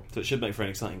as well. So it should make for an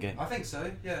exciting game. I think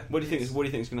so. Yeah. What do you think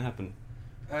is going to happen?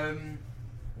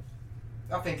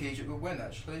 I think Egypt will win,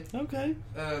 actually. Okay.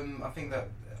 I think that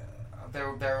there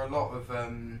are a lot of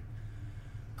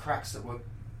cracks that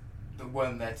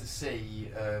weren't there to see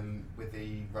with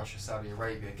the Russia-Saudi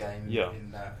Arabia game.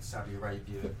 In that Saudi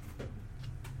Arabia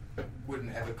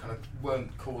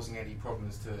weren't causing any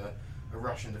problems to a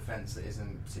Russian defence that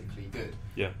isn't particularly good.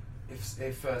 Yeah.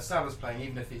 If Salah's playing,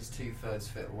 even if he's 2/3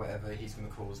 fit or whatever, he's going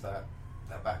to cause that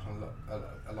backline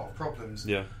a lot of problems.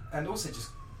 Yeah. And also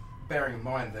just bearing in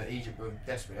mind that Egypt were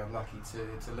desperately unlucky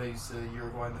to lose to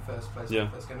Uruguay in the first place. In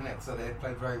the first game of net, so they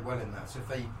played very well in that. So if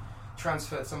they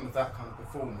transferred some of that kind of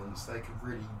performance, they could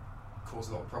really cause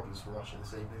a lot of problems for Russia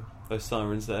this evening. Those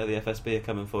sirens there, the FSB are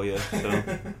coming for you. So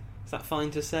is that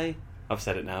fine to say? I've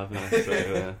said it now, haven't I?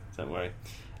 So don't worry.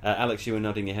 Alex, you were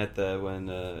nodding your head there when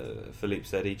Philippe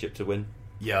said Egypt to win.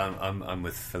 Yeah, I'm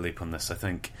with Philippe on this. I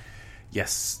think,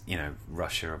 yes,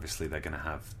 Russia, obviously they're going to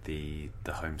have the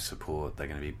home support. They're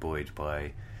going to be buoyed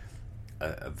by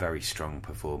a very strong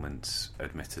performance,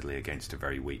 admittedly, against a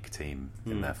very weak team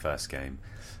in their first game.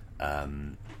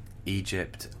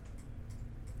 Egypt,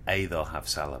 A, they'll have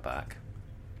Salah back,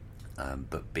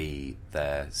 but B,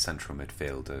 their central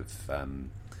midfield of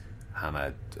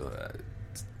Hamer,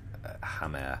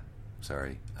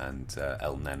 and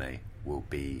El Nene will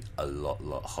be a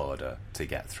lot harder to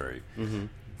get through.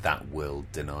 That will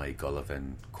deny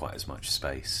Golovin quite as much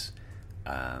space,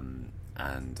 and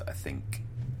I think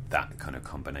that kind of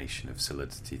combination of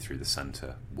solidity through the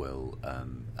centre will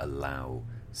allow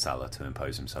Salah to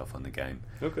impose himself on the game.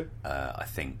 Okay. I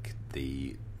think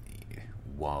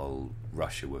while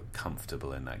Russia were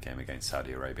comfortable in that game against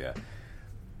Saudi Arabia,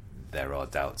 there are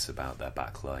doubts about their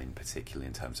back line, particularly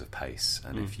in terms of pace.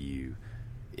 And if you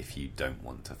don't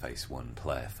want to face one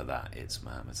player for that, it's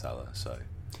Mohamed Salah. So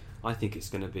I think it's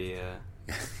going to be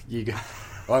you go.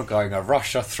 I'm going a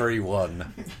Russia 3-1.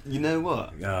 You know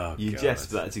what? Oh, you God.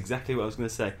 jest, but that's exactly what I was going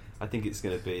to say. I think it's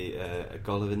going to be a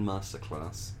Golovin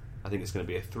masterclass. I think it's going to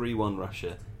be a 3-1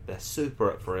 Russia. They're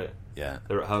super up for it. Yeah,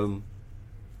 they're at home.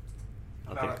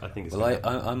 I think it's. Well,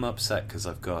 I'm upset because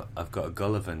I've got a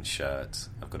Golovin shirt,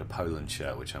 I've got a Poland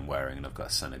shirt which I'm wearing, and I've got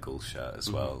a Senegal shirt as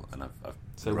well. And I've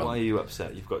so why are you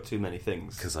upset? You've got too many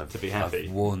things. Because to be happy.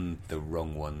 I've worn the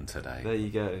wrong one today. There you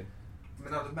go. I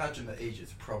mean, I'd imagine that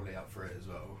Egypt's probably up for it as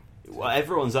well. Well,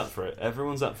 everyone's up for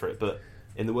it. But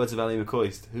in the words of Ali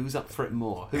McCoist, who's up for it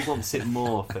more? Who wants it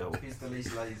more, Phil? He's the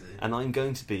least lazy. And I'm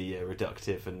going to be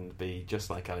reductive and be just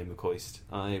like Ali McCoist.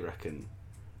 I reckon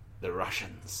the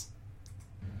Russians.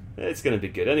 It's going to be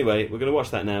good. Anyway, we're going to watch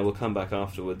that now. We'll come back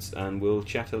afterwards and we'll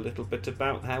chat a little bit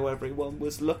about how everyone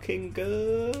was looking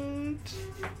good.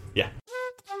 Yeah.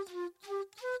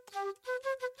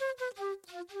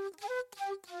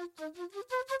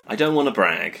 I don't want to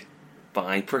brag, but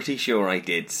I'm pretty sure I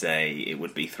did say it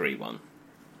would be 3-1.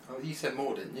 Oh, you said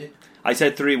more, didn't you? I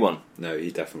said 3-1. No, he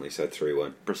definitely said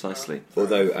 3-1. Precisely.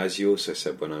 Although, as you also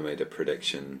said when I made a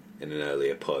prediction in an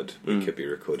earlier pod, we could be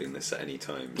recording this at any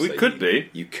time. We could be.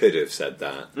 You could have said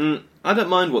that. I don't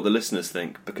mind what the listeners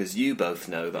think, because you both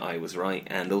know that I was right,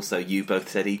 and also you both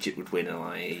said Egypt would win, and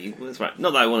I was right.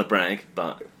 Not that I want to brag,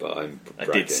 but I'm I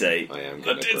bragging. did say I am.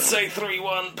 I did say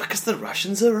 3-1 because the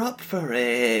Russians are up for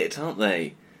it, aren't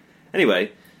they?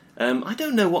 Anyway. I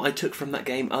don't know what I took from that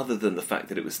game other than the fact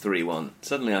that it was 3-1.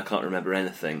 Suddenly I can't remember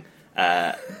anything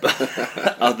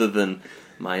other than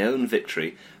my own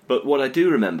victory. But what I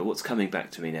do remember, what's coming back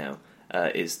to me now,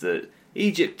 is that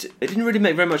Egypt, it didn't really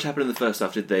make very much happen in the first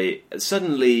half, did they?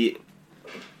 Suddenly,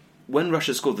 when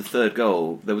Russia scored the third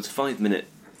goal, there was 5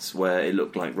 minutes where it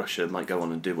looked like Russia might go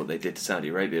on and do what they did to Saudi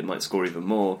Arabia, might score even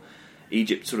more.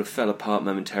 Egypt sort of fell apart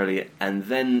momentarily, and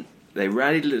then they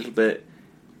rallied a little bit,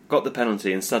 got the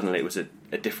penalty, and suddenly it was a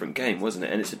different game, wasn't it?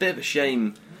 And it's a bit of a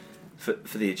shame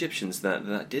for the Egyptians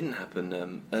that didn't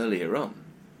happen earlier on,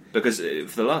 because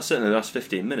certainly the last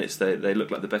 15 minutes they looked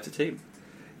like the better team.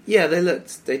 Yeah, they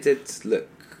did look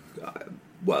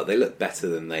they looked better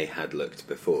than they had looked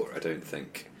before. I don't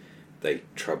think they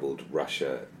troubled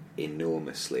Russia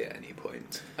enormously at any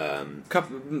point.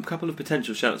 Couple of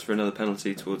potential shouts for another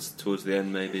penalty towards the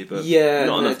end, maybe, but yeah,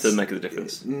 not enough to make the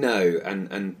difference. No,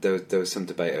 and there was some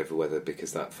debate over whether,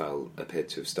 because that foul appeared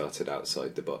to have started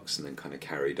outside the box and then kind of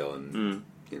carried on,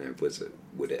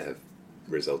 would it have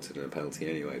resulted in a penalty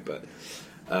anyway? But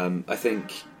I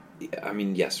think,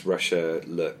 yes, Russia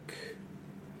look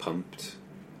pumped.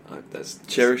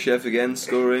 Cheryshev again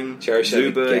scoring.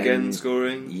 Zuba again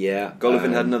scoring. Yeah.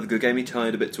 Golovin had another good game. He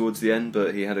tired a bit towards the end,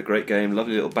 but he had a great game.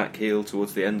 Lovely little back heel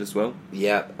towards the end as well.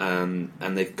 Yeah, and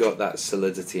they've got that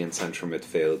solidity in central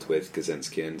midfield with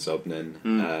Gazinski and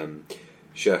Zobnin.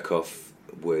 Zhirkov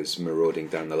was marauding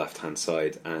down the left-hand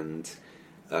side, and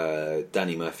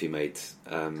Danny Murphy made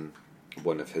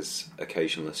one of his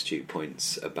occasional astute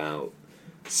points about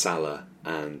Salah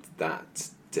and that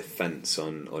defence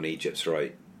on Egypt's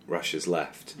right, Russia's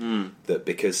left, that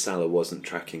because Salah wasn't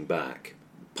tracking back,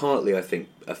 partly I think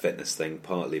a fitness thing,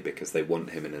 partly because they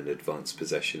want him in an advanced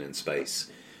position in space,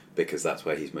 because that's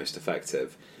where he's most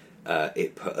effective,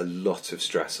 it put a lot of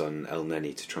stress on El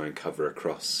Neni to try and cover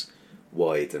across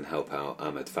wide and help out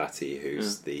Ahmed Fatih,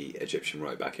 who's the Egyptian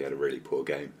right back. He had a really poor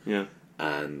game,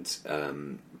 and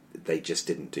they just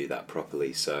didn't do that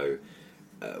properly. So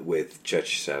with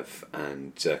Cheryshev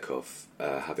and Zhirkov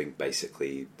having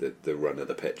basically the run of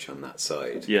the pitch on that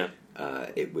side,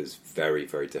 it was very,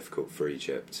 very difficult for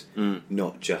Egypt,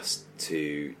 not just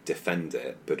to defend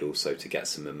it, but also to get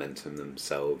some momentum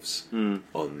themselves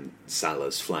on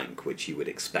Salah's flank, which you would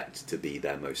expect to be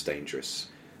their most dangerous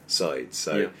side.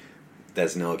 So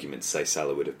there's an argument to say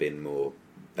Salah would have been more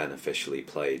beneficially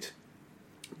played,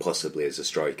 possibly as a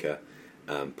striker,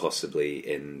 possibly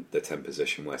in the 10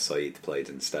 position where Saeed played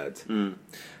instead.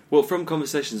 Well, from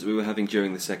conversations that we were having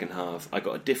during the second half, I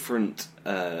got a different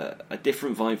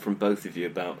vibe from both of you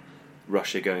about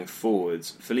Russia going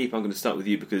forwards. Philippe, I'm going to start with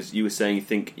you because you were saying you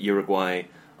think Uruguay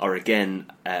are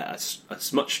again a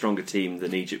much stronger team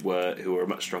than Egypt were, who were a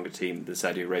much stronger team than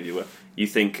Saudi Arabia were. You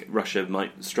think Russia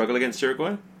might struggle against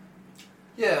Uruguay?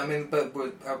 Yeah, I mean, but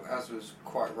as was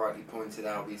quite rightly pointed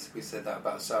out, we said that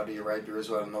about Saudi Arabia as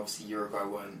well, and obviously Uruguay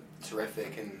weren't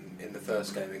terrific in the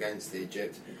first game against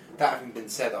Egypt. That having been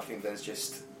said, I think there's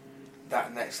just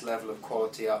that next level of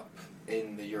quality up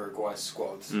in the Uruguay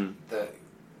squad that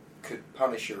could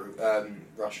punish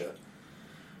Russia.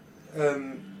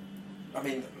 I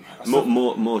mean,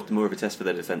 more of a test for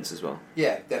their defence as well.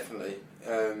 Yeah, definitely.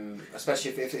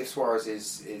 Especially if Suarez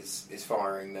is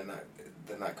firing, then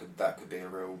that could be a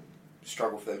real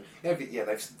struggle for them.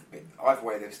 Either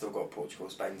way, they've still got Portugal,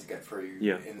 Spain to get through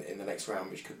in the next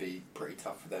round, which could be pretty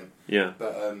tough for them. Yeah.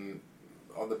 But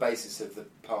on the basis of the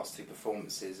past two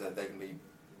performances, they're going to be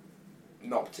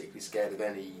not particularly scared of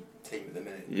any team at the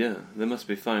minute. Yeah, they must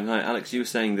be fine. Hi, Alex, you were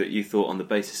saying that you thought on the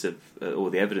basis of all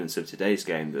the evidence of today's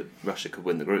game that Russia could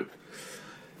win the group.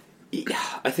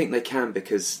 Yeah, I think they can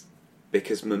because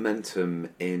momentum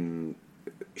in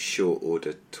short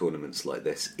order tournaments like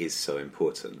this is so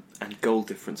important, and goal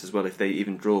difference as well. If they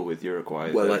even draw with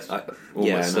Uruguay, well,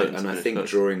 I think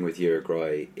drawing with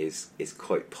Uruguay is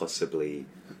quite possibly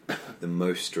the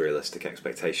most realistic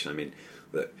expectation. I mean,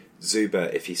 look,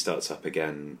 Zuba, if he starts up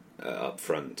again up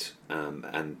front,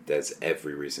 and there's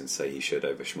every reason to say he should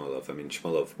over Shmolov. I mean,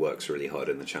 Shmolov works really hard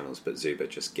in the channels, but Zuba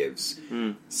just gives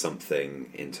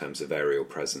something in terms of aerial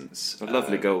presence. A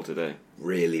lovely goal today.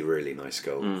 Really, really nice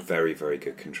goal. Very, very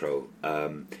good control.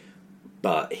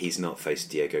 But he's not faced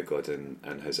Diego Godin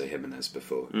and Jose Jimenez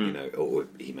before, or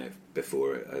he may have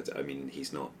before. I mean,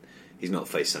 he's not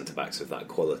faced centre backs of that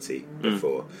quality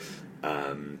before.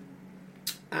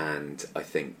 And I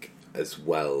think as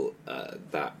well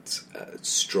that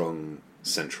strong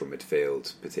central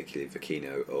midfield, particularly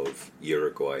Vecino of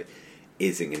Uruguay,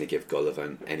 isn't going to give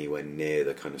Golovin anywhere near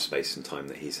the kind of space and time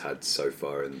that he's had so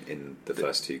far in the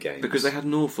first two games. Because they had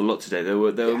an awful lot today. There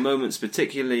were moments,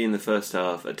 particularly in the first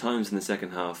half, at times in the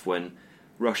second half, when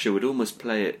Russia would almost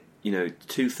play it,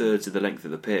 2/3 of the length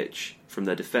of the pitch from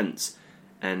their defence,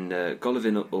 and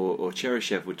Golovin or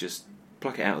Cheryshev would just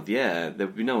pluck it out of the air. There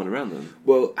would be no one around them.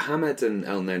 Well, Hamed and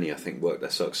El Neni, I think, worked their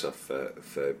socks off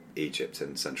for Egypt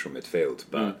in central midfield,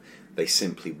 but they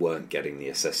simply weren't getting the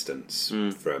assistance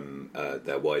from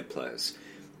their wide players.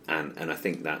 And I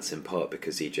think that's in part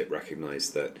because Egypt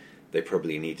recognised that they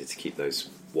probably needed to keep those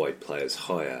wide players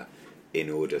higher in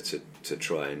order to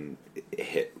try and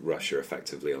hit Russia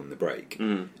effectively on the break.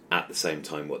 At the same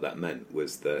time, what that meant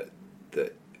was that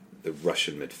the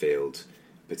Russian midfield,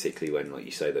 particularly when, like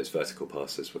you say, those vertical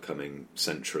passes were coming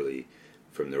centrally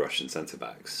from the Russian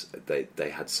centre-backs, they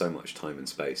had so much time and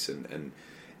space, and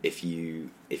if you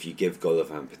give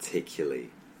Golovin particularly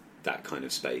that kind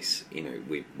of space,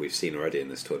 we've seen already in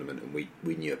this tournament, and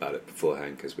we knew about it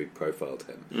beforehand because we profiled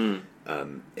him.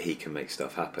 He can make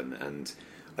stuff happen, and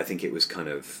I think it was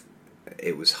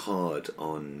hard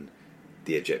on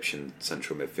the Egyptian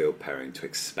central midfield pairing to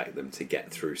expect them to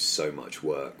get through so much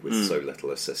work with so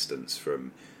little assistance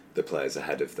from the players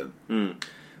ahead of them.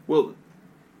 Well,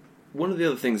 one of the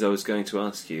other things I was going to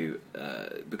ask you,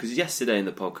 because yesterday in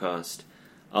the podcast,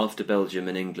 after Belgium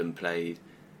and England played,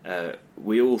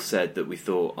 we all said that we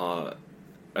thought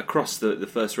across the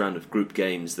first round of group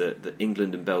games that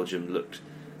England and Belgium looked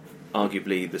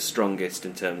arguably the strongest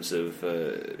in terms of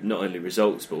not only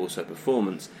results but also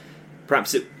performance.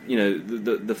 Perhaps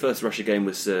the first Russia game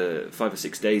was 5 or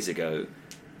 6 days ago,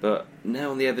 but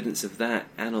now on the evidence of that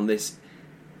and on this,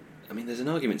 I mean, there's an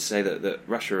argument to say that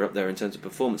Russia are up there in terms of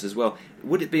performance as well.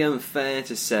 Would it be unfair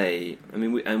to say, I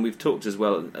mean, we've talked as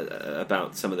well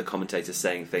about some of the commentators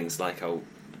saying things like, oh,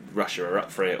 Russia are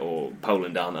up for it or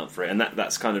Poland aren't up for it, and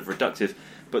that's kind of reductive,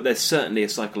 but there's certainly a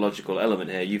psychological element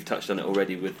here. You've touched on it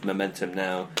already with momentum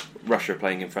now. Russia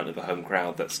playing in front of a home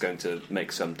crowd, that's going to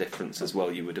make some difference as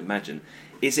well, you would imagine.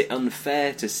 Is it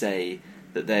unfair to say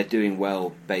that they're doing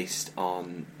well based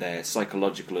on their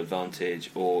psychological advantage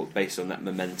or based on that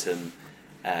momentum,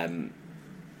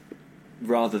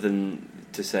 rather than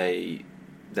to say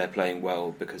they're playing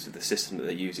well because of the system that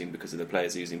they're using, because of the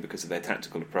players they're using, because of their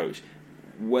tactical approach?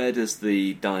 Where does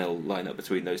the dial line up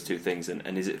between those two things,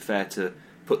 and is it fair to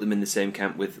put them in the same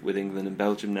camp with England and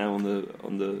Belgium now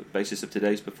on the basis of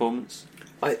today's performance?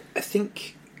 I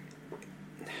think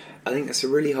that's a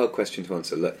really hard question to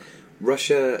answer. Look,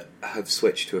 Russia have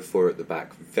switched to a 4 at the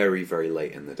back very, very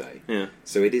late in the day. Yeah.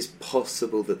 So it is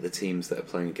possible that the teams that are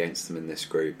playing against them in this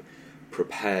group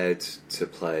prepared to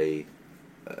play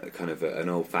kind of an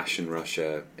old-fashioned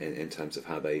Russia in terms of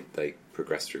how they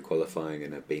progressed through qualifying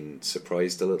and have been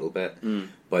surprised a little bit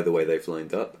by the way they've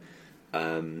lined up.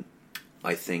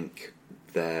 I think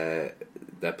their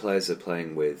players are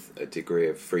playing with a degree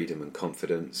of freedom and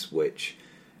confidence which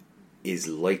is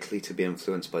likely to be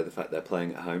influenced by the fact they're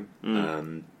playing at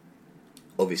home.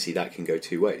 Obviously, that can go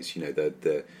two ways. You know,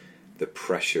 the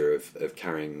pressure of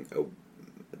carrying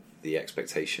the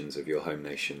expectations of your home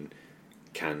nation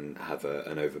can have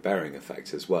an overbearing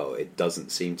effect as well. It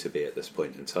doesn't seem to be at this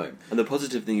point in time. And the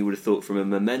positive thing you would have thought from a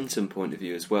momentum point of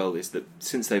view as well is that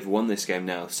since they've won this game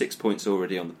now, 6 points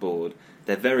already on the board,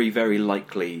 they're very, very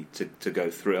likely to go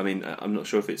through. I mean, I'm not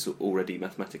sure if it's already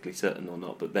mathematically certain or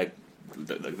not, but they're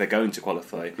going to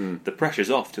qualify. The pressure's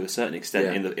off to a certain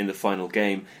extent in the final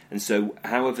game, and so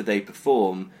however they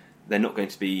perform, they're not going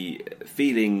to be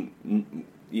feeling,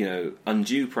 you know,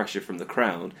 undue pressure from the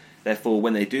crowd. Therefore,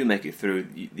 when they do make it through,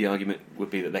 the argument would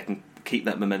be that they can keep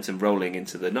that momentum rolling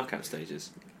into the knockout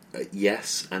stages.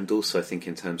 Yes, and also I think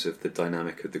in terms of the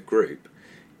dynamic of the group,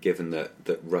 given that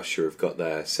Russia have got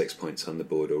their 6 points on the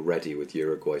board already with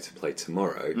Uruguay to play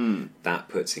tomorrow, that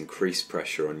puts increased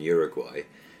pressure on Uruguay.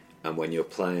 And when you're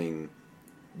playing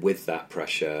with that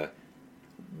pressure,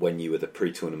 when you were the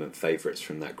pre-tournament favourites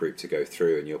from that group to go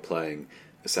through, and you're playing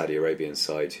a Saudi Arabian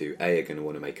side who A, are going to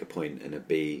want to make a point, and a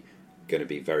B, going to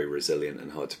be very resilient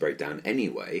and hard to break down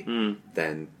anyway,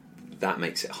 then that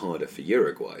makes it harder for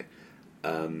Uruguay.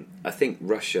 I think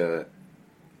Russia,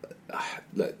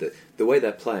 look, the way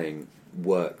they're playing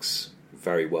works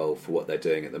very well for what they're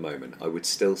doing at the moment. I would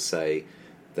still say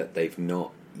that they've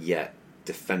not yet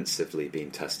defensively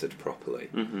been tested properly.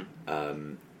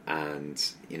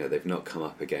 And, you know, they've not come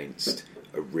up against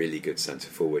a really good centre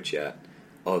forward yet.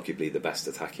 Arguably the best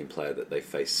attacking player that they've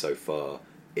faced so far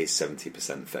is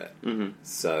 70% fit.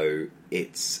 So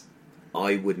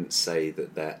I wouldn't say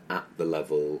that they're at the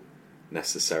level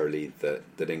necessarily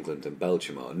that England and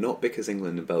Belgium are. Not because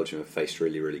England and Belgium have faced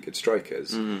really, really good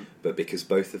strikers, but because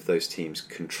both of those teams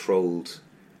controlled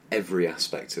every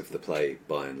aspect of the play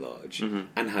by and large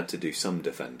and had to do some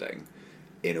defending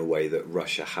in a way that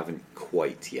Russia haven't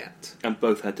quite yet. And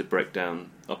both had to break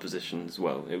down opposition as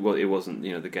well. It wasn't,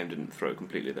 you know, the game didn't throw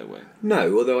completely their way.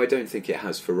 No, although I don't think it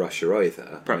has for Russia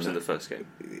either. Perhaps in the first game.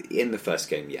 In the first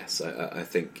game, yes. I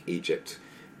think Egypt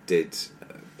did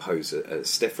pose a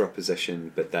stiffer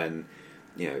opposition, but then,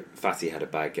 you know, Fatih had a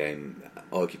bad game.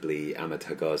 Arguably, Ahmed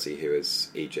Higazi, who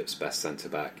is Egypt's best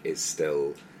centre-back, is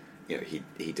still, you know,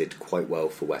 he did quite well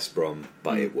for West Brom,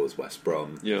 but it was West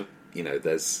Brom. Yeah. You know,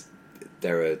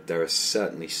 there are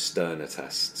certainly sterner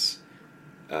tests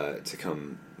to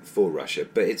come for Russia,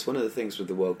 but it's one of the things with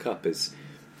the World Cup is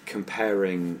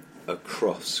comparing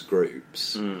across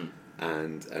groups and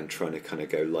trying to kind of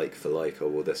go like for like. Oh,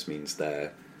 well, this means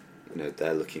they're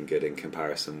looking good in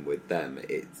comparison with them.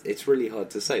 It's really hard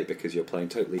to say because you're playing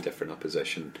totally different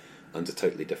opposition under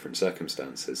totally different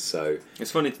circumstances. So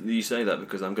it's funny that you say that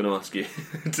because I'm going to ask you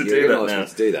to do that now.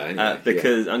 Ask me to do that anyway.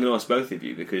 Because I'm going to ask both of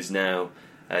you because now.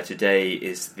 Today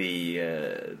is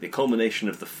the culmination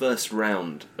of the first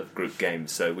round of group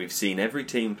games. So we've seen every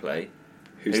team play.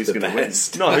 Who's the going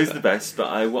best? To win? Not who's the best, but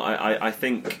I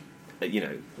think you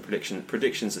know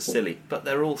predictions are silly, but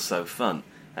they're also fun.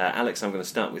 Alex, I'm going to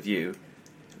start with you.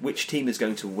 Which team is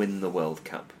going to win the World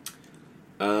Cup?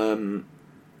 Based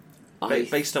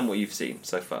on what you've seen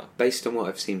so far. Based on what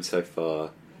I've seen so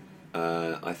far,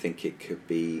 I think it could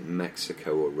be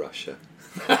Mexico or Russia.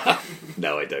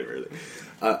 No, I don't really.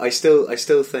 I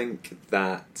still think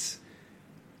that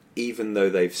even though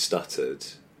they've stuttered,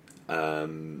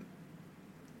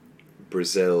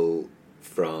 Brazil,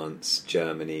 France,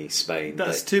 Germany, Spain.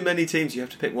 That's too many teams. You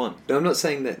have to pick one. No, I'm not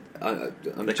saying that. I'm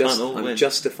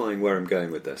justifying where I'm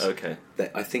going with this. Okay.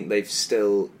 I think they are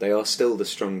still the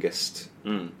strongest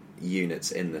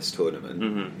units in this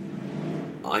tournament.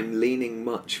 I'm leaning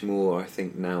much more, I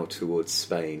think, now towards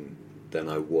Spain than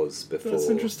I was before. That's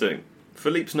interesting.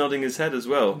 Philippe's nodding his head as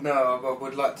well. No, I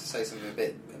would like to say something a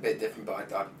bit different, but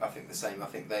I think the same. I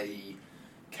think they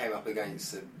came up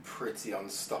against a pretty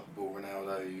unstoppable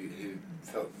Ronaldo who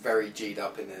felt very G'd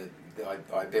up in the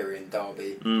Iberian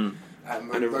derby. And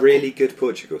a really good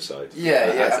Portugal side.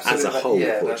 Yeah, as a whole,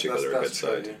 Portugal are a good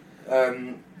side.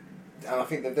 And I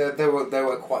think that they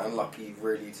were quite unlucky,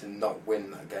 really, to not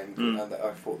win that game. And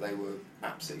I thought they were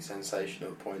absolutely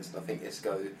sensational at points, and I think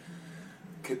Isco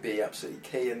could be absolutely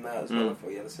key in that as well. I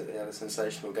thought he had a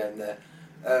sensational game there.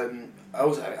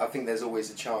 I think there's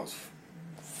always a chance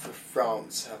for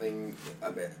France having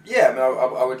a bit. Yeah, I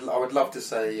mean, I would love to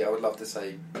say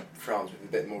France with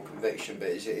a bit more conviction, but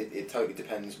it totally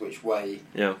depends which way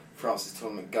France's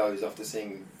tournament goes. After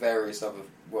seeing various other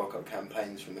World Cup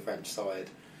campaigns from the French side,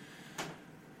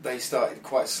 they started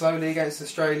quite slowly against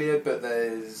Australia, but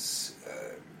there's,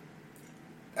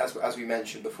 as we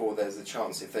mentioned before, there's a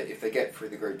chance if they get through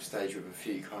the group stage with a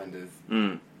few kind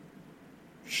of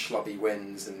schlubby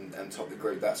wins and top the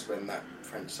group, that's when that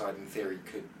French side in theory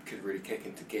could really kick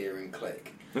into gear and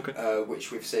click. Okay.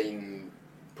 Which we've seen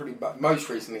pretty much most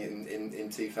recently in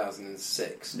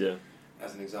 2006. Yeah.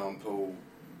 As an example,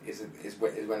 is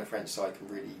when a French side can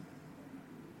really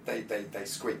they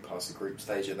squeaked past the group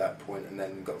stage at that point and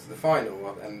then got to the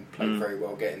final and played very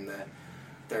well getting there.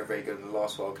 They were very good in the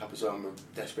last World Cup as well and were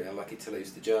desperately unlucky to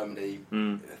lose to Germany.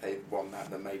 If they won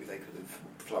that, then maybe they could have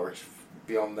flourished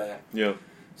beyond there. Yeah.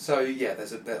 So yeah, I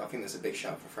think there's a big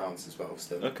shout for France as well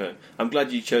still. Okay. I'm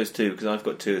glad you chose two because I've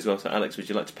got two as well. So Alex, would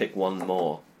you like to pick one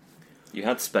more? You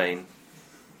had Spain.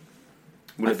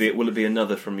 Will it be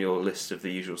another from your list of the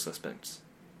usual suspects?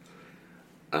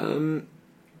 I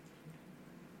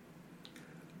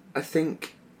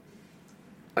think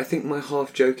my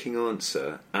half-joking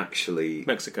answer actually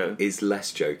Mexico is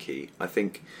less jokey. I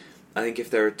think if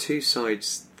there are two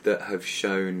sides that have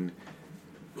shown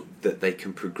that they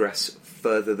can progress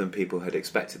further than people had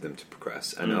expected them to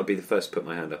progress, and I'll be the first to put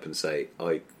my hand up and say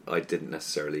I didn't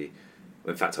necessarily.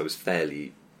 In fact, I was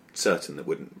fairly certain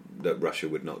that Russia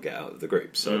would not get out of the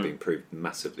group, so I've been proved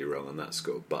massively wrong on that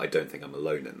score. But I don't think I'm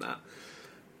alone in that.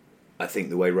 I think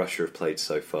the way Russia have played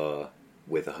so far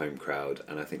with a home crowd,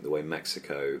 and I think the way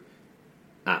Mexico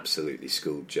absolutely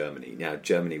schooled Germany. Now,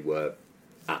 Germany were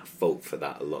at fault for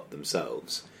that a lot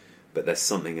themselves, but there's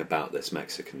something about this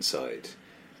Mexican side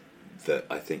that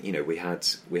I think, we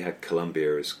had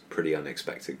Colombia as pretty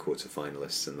unexpected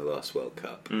quarterfinalists in the last World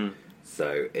Cup.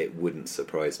 So it wouldn't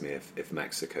surprise me if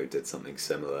Mexico did something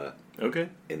similar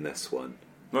in this one.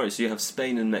 Right, so you have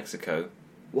Spain and Mexico.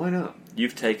 Why not?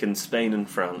 You've taken Spain and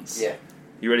France. Yeah.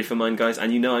 You ready for mine, guys?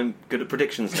 And I'm good at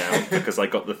predictions now because I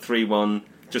got the 3-1.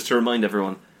 Just to remind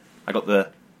everyone, I got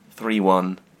the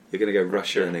 3-1. You're going to go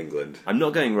Russia and England. I'm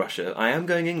not going Russia. I am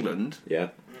going England. Yeah.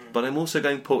 But I'm also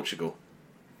going Portugal.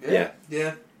 Yeah.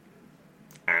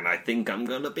 And I think I'm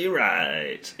going to be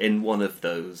right in one of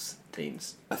those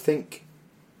teams. I think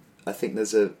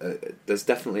there's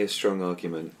definitely a strong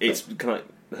argument. Can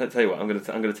I tell you what? I'm going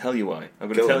to tell you why. I'm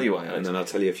going to tell you why. And then I'll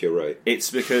tell you if you're right.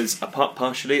 It's because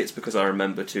partially it's because I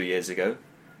remember 2 years ago.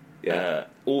 Yeah.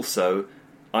 Also,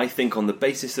 I think on the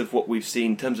basis of what we've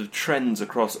seen in terms of trends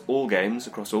across all games,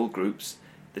 across all groups,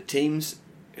 the teams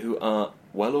who are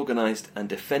well organised and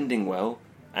defending well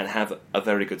and have a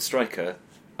very good striker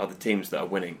are the teams that are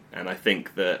winning. And I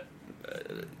think that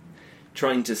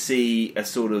trying to see a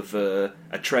sort of a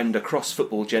trend across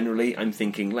football generally, I'm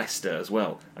thinking Leicester as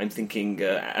well. I'm thinking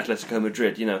Atletico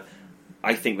Madrid.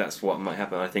 I think that's what might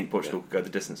happen. I think Portugal could go the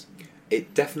distance.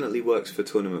 It definitely works for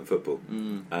tournament football.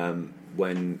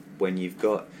 When you've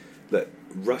got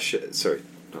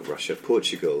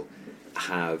Portugal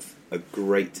have a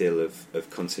great deal of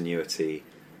continuity,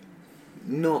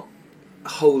 not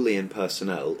wholly in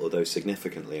personnel, although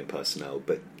significantly in personnel,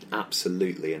 but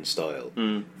absolutely in style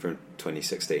from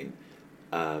 2016.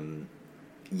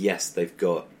 Yes, they've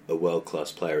got a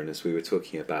world-class player, and as we were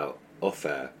talking about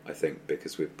off-air, I think,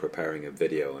 because we're preparing a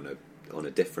video on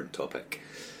a different topic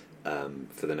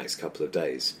for the next couple of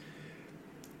days,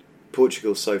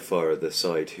 Portugal so far are the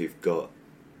side who've got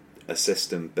a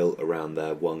system built around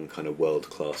their one kind of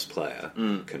world-class player,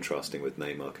 contrasting with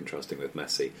Neymar, contrasting with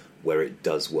Messi, where it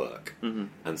does work.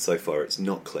 And so far it's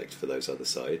not clicked for those other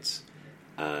sides.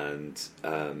 And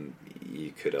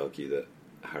you could argue that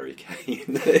Harry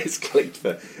Kane is clicked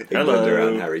for England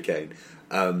around Harry Kane.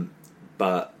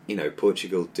 But,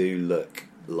 Portugal do look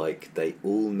like they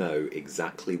all know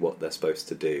exactly what they're supposed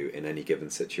to do in any given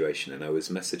situation. And I was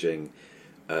messaging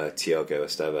Tiago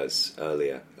Esteves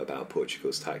earlier about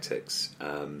Portugal's tactics,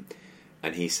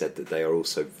 and he said that they are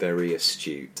also very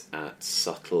astute at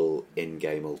subtle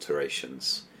in-game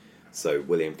alterations. So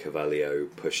William Carvalho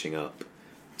pushing up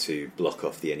to block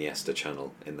off the Iniesta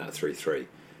channel in that 3-3.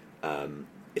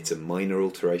 It's a minor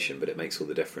alteration, but it makes all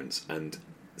the difference. And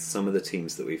some of the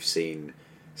teams that we've seen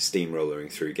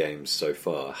steamrolling through games so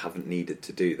far haven't needed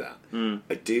to do that.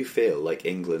 I do feel like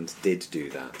England did do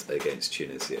that against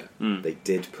Tunisia. They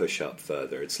did push up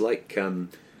further. It's like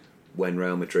when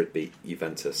Real Madrid beat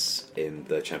Juventus in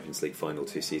the Champions League final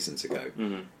 2 seasons ago,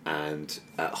 and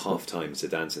at half-time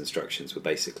Zidane's instructions were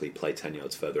basically play 10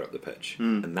 yards further up the pitch,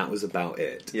 and that was about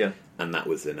it, and that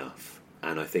was enough.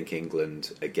 And I think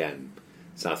England, again,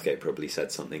 Southgate probably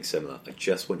said something similar. I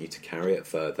just want you to carry it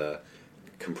further,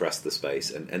 compress the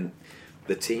space, and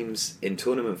the teams in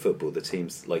tournament football, the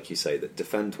teams, like you say, that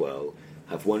defend well,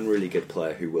 have one really good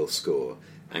player who will score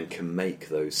and can make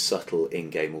those subtle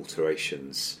in-game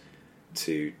alterations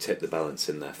to tip the balance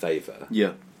in their favour.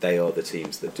 Yeah. They are the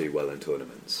teams that do well in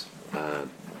tournaments.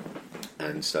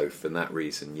 And so for that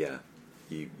reason, yeah,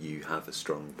 you have a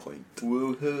strong point.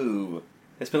 Woohoo!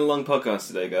 It's been a long podcast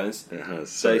today, guys. It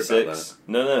has. Sorry Day 6.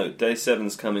 No. Day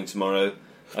 7's coming tomorrow.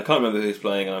 I can't remember who's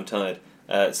playing and I'm tired.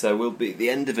 So we'll be at the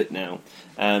end of it now.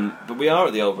 But we are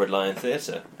at the Old Red Lion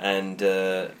Theatre, and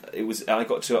I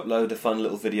got to upload a fun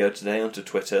little video today onto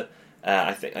Twitter.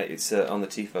 I think it's on the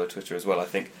TIFO Twitter as well, I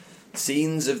think.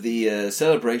 Scenes of the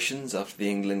celebrations after the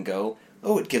England goal.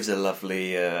 Oh, it gives a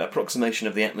lovely approximation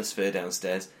of the atmosphere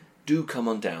downstairs. Do come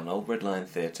on down, Old Red Lion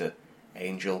Theatre,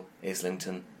 Angel,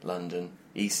 Islington, London,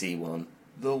 EC1,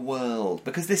 the world.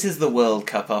 Because this is the World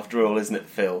Cup after all, isn't it,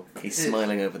 Phil? He's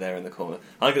smiling over there in the corner.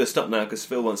 I'm going to stop now because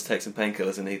Phil wants to take some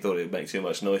painkillers and he thought it would make too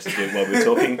much noise to do it while we were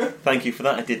talking. Thank you for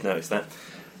that, I did notice that.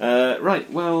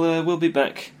 Right, well, we'll be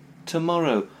back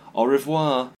tomorrow. Au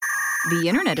revoir. The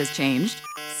internet has changed,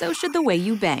 so should the way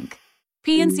you bank.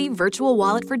 PNC Virtual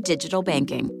Wallet for digital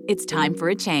banking. It's time for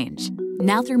a change.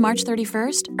 Now through March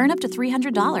 31st, earn up to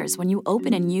 $300 when you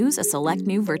open and use a select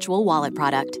new virtual wallet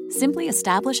product. Simply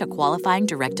establish a qualifying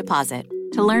direct deposit.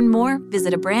 To learn more,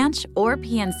 visit a branch or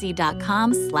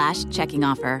pnc.com/checking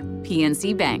offer.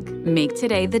 PNC Bank. Make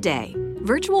today the day.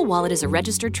 Virtual Wallet is a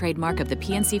registered trademark of the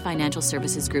PNC Financial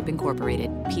Services Group,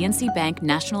 Incorporated. PNC Bank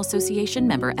National Association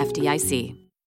member FDIC.